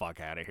like, get the fuck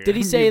out of here. Did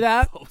he say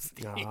that?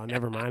 Posty. No,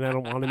 never mind. I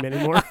don't want him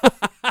anymore.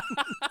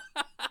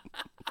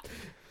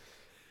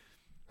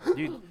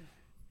 Dude,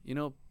 you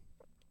know,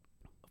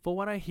 for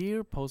what I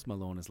hear, Post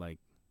Malone is like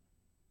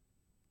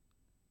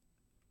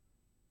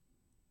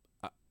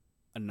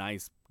a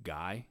nice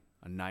guy,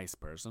 a nice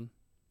person.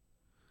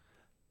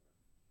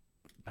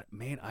 But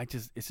man,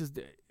 it's just,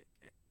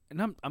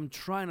 and I'm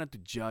trying not to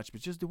judge,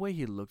 but just the way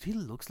he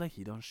looks like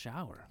he don't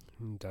shower.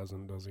 He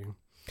doesn't, does he?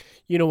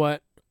 You know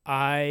what?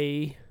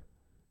 I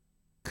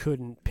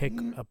couldn't pick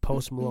a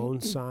Post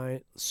Malone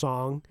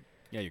song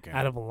yeah, you can.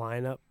 out of a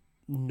lineup.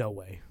 No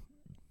way.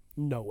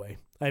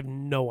 I have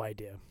no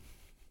idea.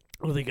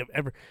 I don't think I've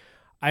ever.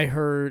 I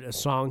heard a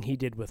song he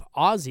did with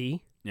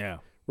Ozzy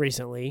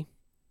recently,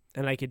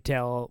 and I could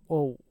tell,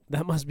 oh,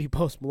 that must be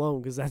Post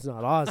Malone because that's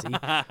not Ozzy.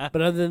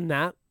 But other than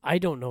that, I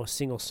don't know a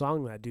single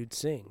song that dude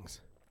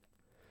sings.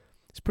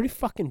 It's pretty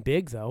fucking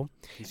big, though.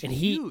 He's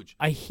huge.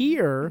 I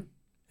hear,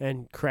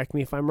 and correct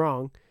me if I'm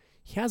wrong,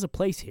 he has a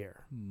place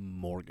here.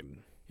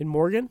 Morgan. In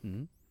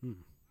Morgan? Mm-hmm.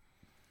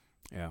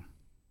 Yeah.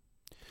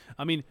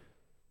 I mean,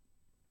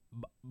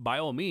 by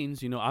all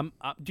means, you know,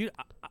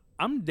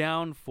 I'm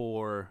down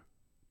for.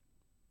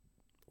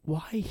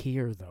 Why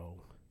here,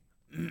 though?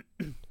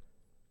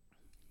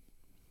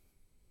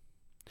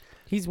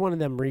 He's one of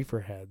them reefer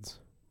heads.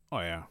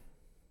 Oh yeah.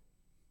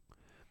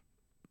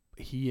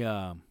 He,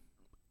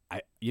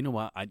 you know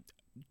what?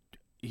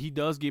 He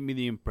does give me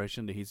the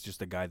impression that he's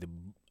just a guy that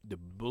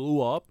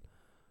blew up,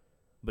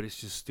 but it's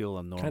just still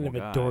a normal guy. Kind of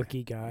a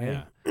dorky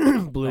guy.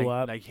 Yeah. blew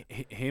up. Like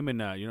him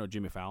and you know,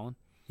 Jimmy Fallon.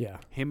 Yeah.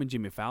 Him and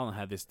Jimmy Fallon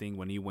had this thing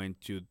when he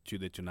went to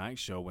the Tonight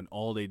Show, when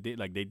all they did,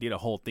 like they did a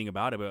whole thing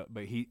about it,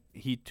 but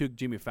he took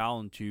Jimmy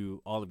Fallon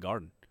to Olive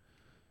Garden.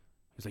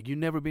 He's like, "You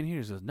never been here?"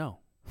 He says, "No."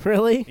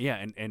 Really?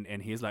 Yeah,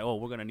 and he's like, "Oh,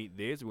 we're gonna need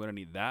this, we're gonna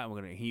need that,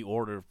 he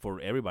ordered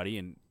for everybody,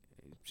 and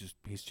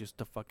he's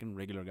just a fucking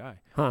regular guy."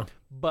 Huh.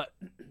 But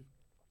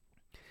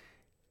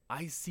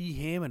I see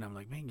him and I'm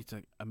like, man, it's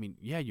like, I mean,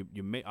 yeah, you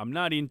may, I'm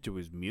not into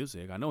his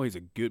music. I know he's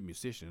a good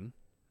musician.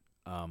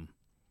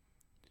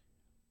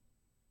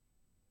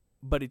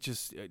 But it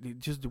just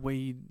the way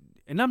he,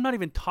 and I'm not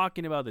even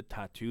talking about the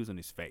tattoos on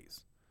his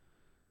face.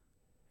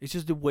 It's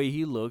just the way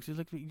he looks. It's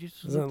like he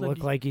just doesn't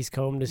look like he's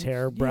combed his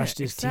hair, brushed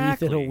his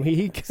teeth in a exactly.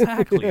 week.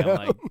 Exactly. I'm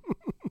like,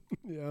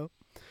 yeah.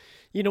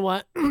 You know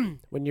what?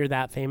 When you're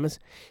that famous,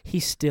 he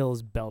still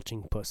is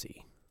belching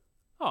pussy.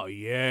 oh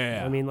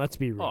yeah. I mean, let's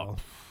be real. Oh.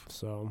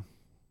 So,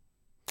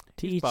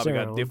 to He's each probably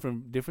their got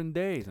own. different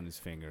days on his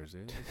fingers.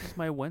 This is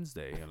my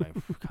Wednesday. I'm like,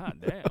 god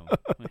damn.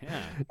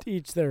 Yeah. To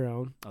each their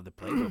own. Oh, the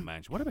Playboy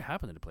Mansion. Whatever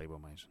happened to the Playboy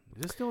Mansion?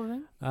 Is it still a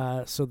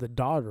thing? So the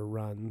daughter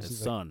runs. The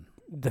son.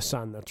 The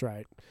son, that's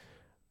right.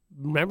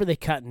 Remember they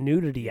cut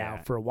nudity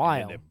out for a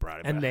while. And they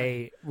brought it and back.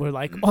 they were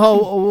like,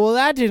 oh, well,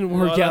 that didn't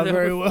work out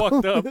very well.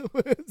 Fucked up.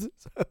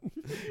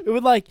 It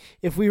would like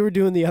if we were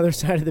doing the other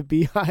side of the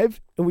beehive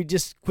and we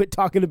just quit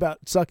talking about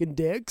sucking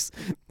dicks,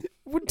 it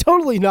would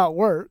totally not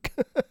work.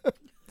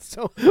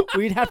 So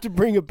we'd have to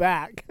bring it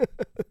back.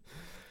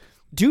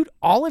 Dude,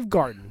 Olive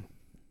Garden.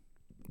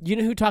 You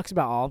know who talks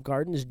about Olive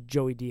Garden is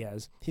Joey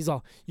Diaz. He's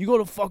all, you go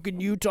to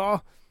fucking Utah.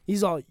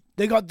 He's all,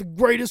 they got the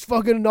greatest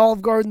fucking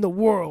Olive Garden in the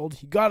world.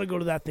 You got to go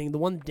to that thing. The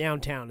one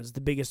downtown is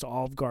the biggest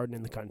Olive Garden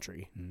in the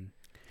country. Mm.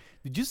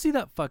 Did you see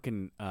that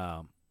fucking,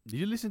 did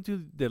you listen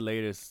to the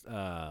latest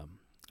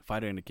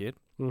Fighter and the Kid?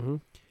 Mm-hmm.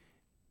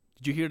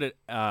 Did you hear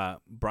that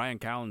Brian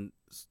Callen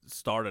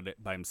started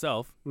it by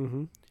himself?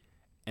 Mm-hmm.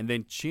 And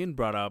then Chin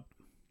brought up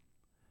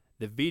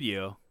the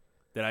video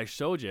that I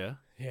showed you.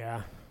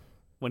 Yeah.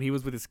 when he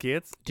was with his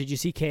kids. Did you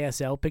see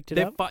KSL picked it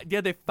up?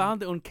 They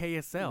found it on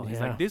KSL. He's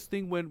Yeah. like, this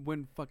thing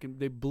went fucking,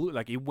 they blew,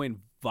 like, it went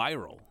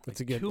viral. It's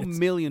like a good 2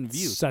 million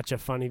views. Such a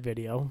funny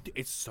video.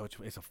 It's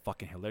a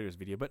fucking hilarious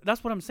video. But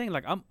that's what I'm saying.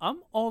 Like, I'm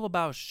all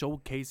about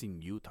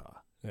showcasing Utah.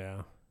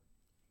 Yeah.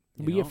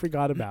 You We know? get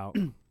forgot about.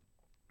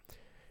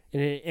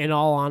 In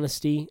all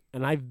honesty,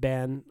 and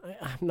I'm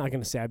not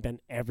going to say I've been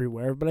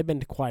everywhere, but I've been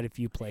to quite a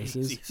few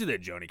places. You see that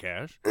Johnny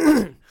Cash?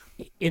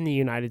 In the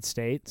United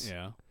States.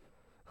 Yeah.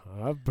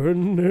 I've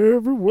been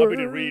everywhere. I've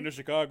been in Reno,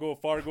 Chicago,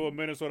 Fargo,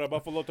 Minnesota,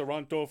 Buffalo,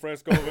 Toronto,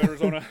 Fresco,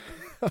 Arizona.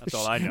 That's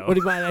all I know. What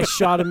do you mean? I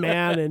shot a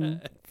man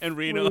in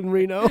Reno. In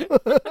Reno.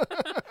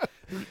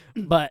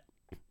 But,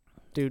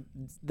 dude,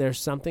 there's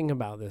something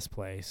about this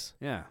place.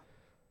 Yeah.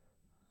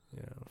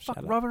 Yeah. Fuck,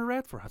 Robert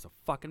Redford has a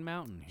fucking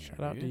mountain here.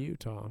 Shout out to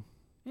Utah.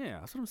 Yeah,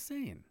 that's what I'm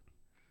saying.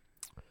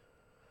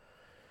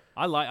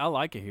 I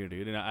like it here,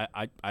 dude, and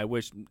I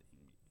wish,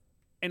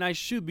 and I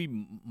should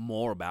be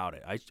more about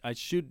it. I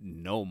should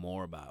know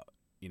more about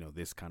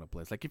this kind of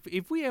place. Like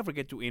if we ever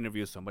get to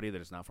interview somebody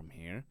that is not from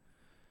here,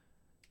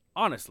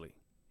 honestly,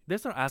 they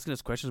start asking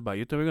us questions about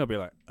Utah, we're gonna be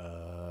like,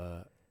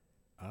 I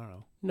don't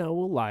know. No,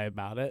 we'll lie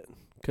about it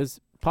because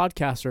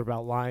podcasts are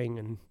about lying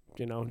and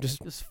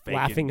just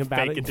laughing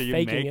about it and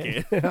faking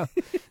it. Yeah.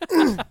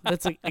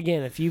 That's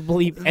again, if you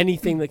believe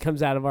anything that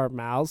comes out of our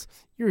mouths,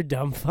 you're a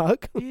dumb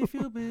fuck. If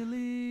you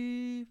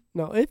believe.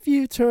 No, if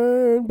you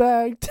turn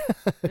back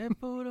and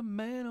put a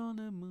man on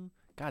the moon.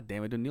 God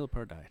damn it, Neil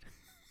Peart died.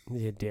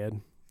 You did.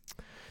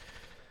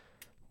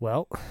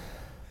 Well,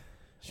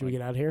 should we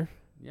get out of here?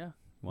 Yeah.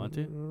 Want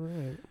to? All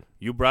right.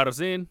 You brought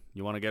us in.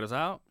 You want to get us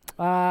out?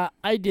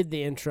 I did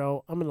the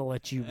intro. I'm going to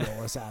let you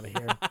roll us out of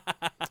here.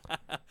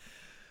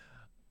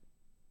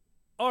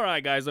 All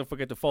right, guys, don't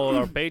forget to follow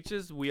our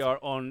pages. We are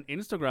on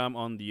Instagram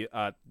on the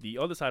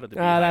other side of the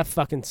that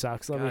fucking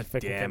sucks. Let me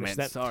God damn finish it.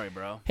 that. Sorry,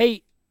 bro.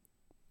 Hey,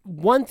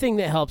 one thing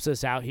that helps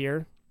us out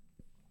here,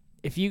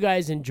 if you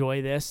guys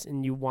enjoy this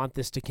and you want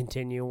this to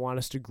continue, want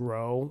us to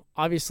grow,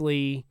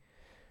 obviously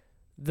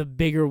the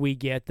bigger we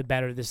get, the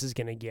better this is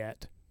going to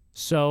get.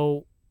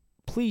 So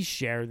please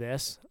share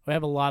this. We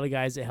have a lot of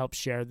guys that help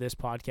share this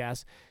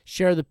podcast.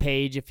 Share the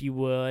page if you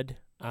would.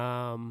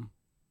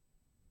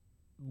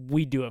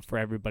 We do it for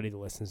everybody that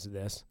listens to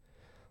this.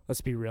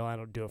 Let's be real. I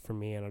don't do it for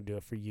me. I don't do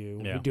it for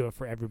you. Yeah. We do it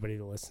for everybody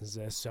that listens to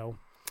this. So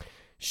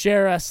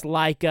share us,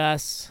 like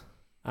us.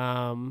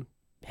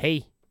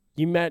 Hey,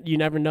 you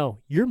never know.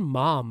 Your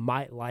mom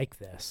might like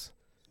this.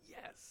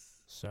 Yes.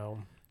 So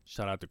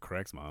Shout out to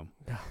Craig's mom.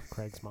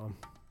 Craig's mom.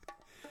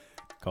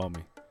 Call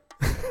me.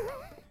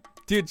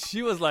 Dude,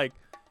 she was like,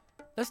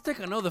 let's take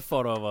another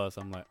photo of us.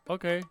 I'm like,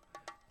 okay.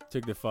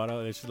 Took the photo,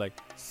 and she's like,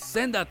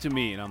 send that to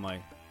me. And I'm like,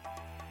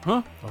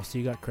 huh? Oh, so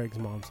you got Craig's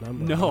mom's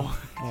number? No.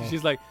 Oh.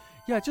 She's like,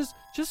 yeah, just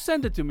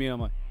send it to me.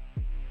 I'm like,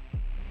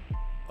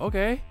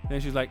 okay. Then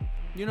she's like,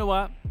 you know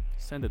what?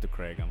 Send it to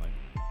Craig. I'm like,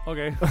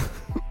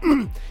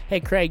 okay.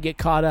 Hey, Craig, get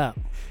caught up.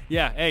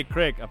 Yeah, hey,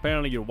 Craig,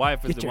 apparently your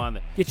wife is one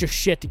that... Get your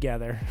shit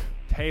together.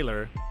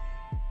 Taylor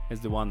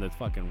is the one that's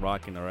fucking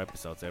rocking our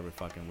episodes every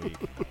fucking week.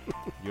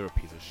 You're a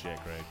piece of shit,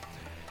 Craig.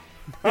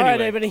 All right,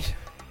 everybody.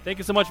 Thank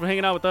you so much for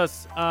hanging out with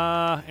us.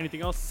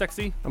 Anything else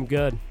sexy? I'm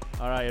good.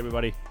 All right,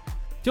 everybody.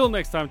 Till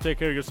next time, take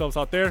care of yourselves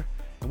out there,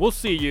 and we'll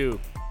see you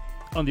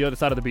on the other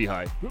side of the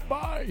beehive.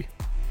 Goodbye.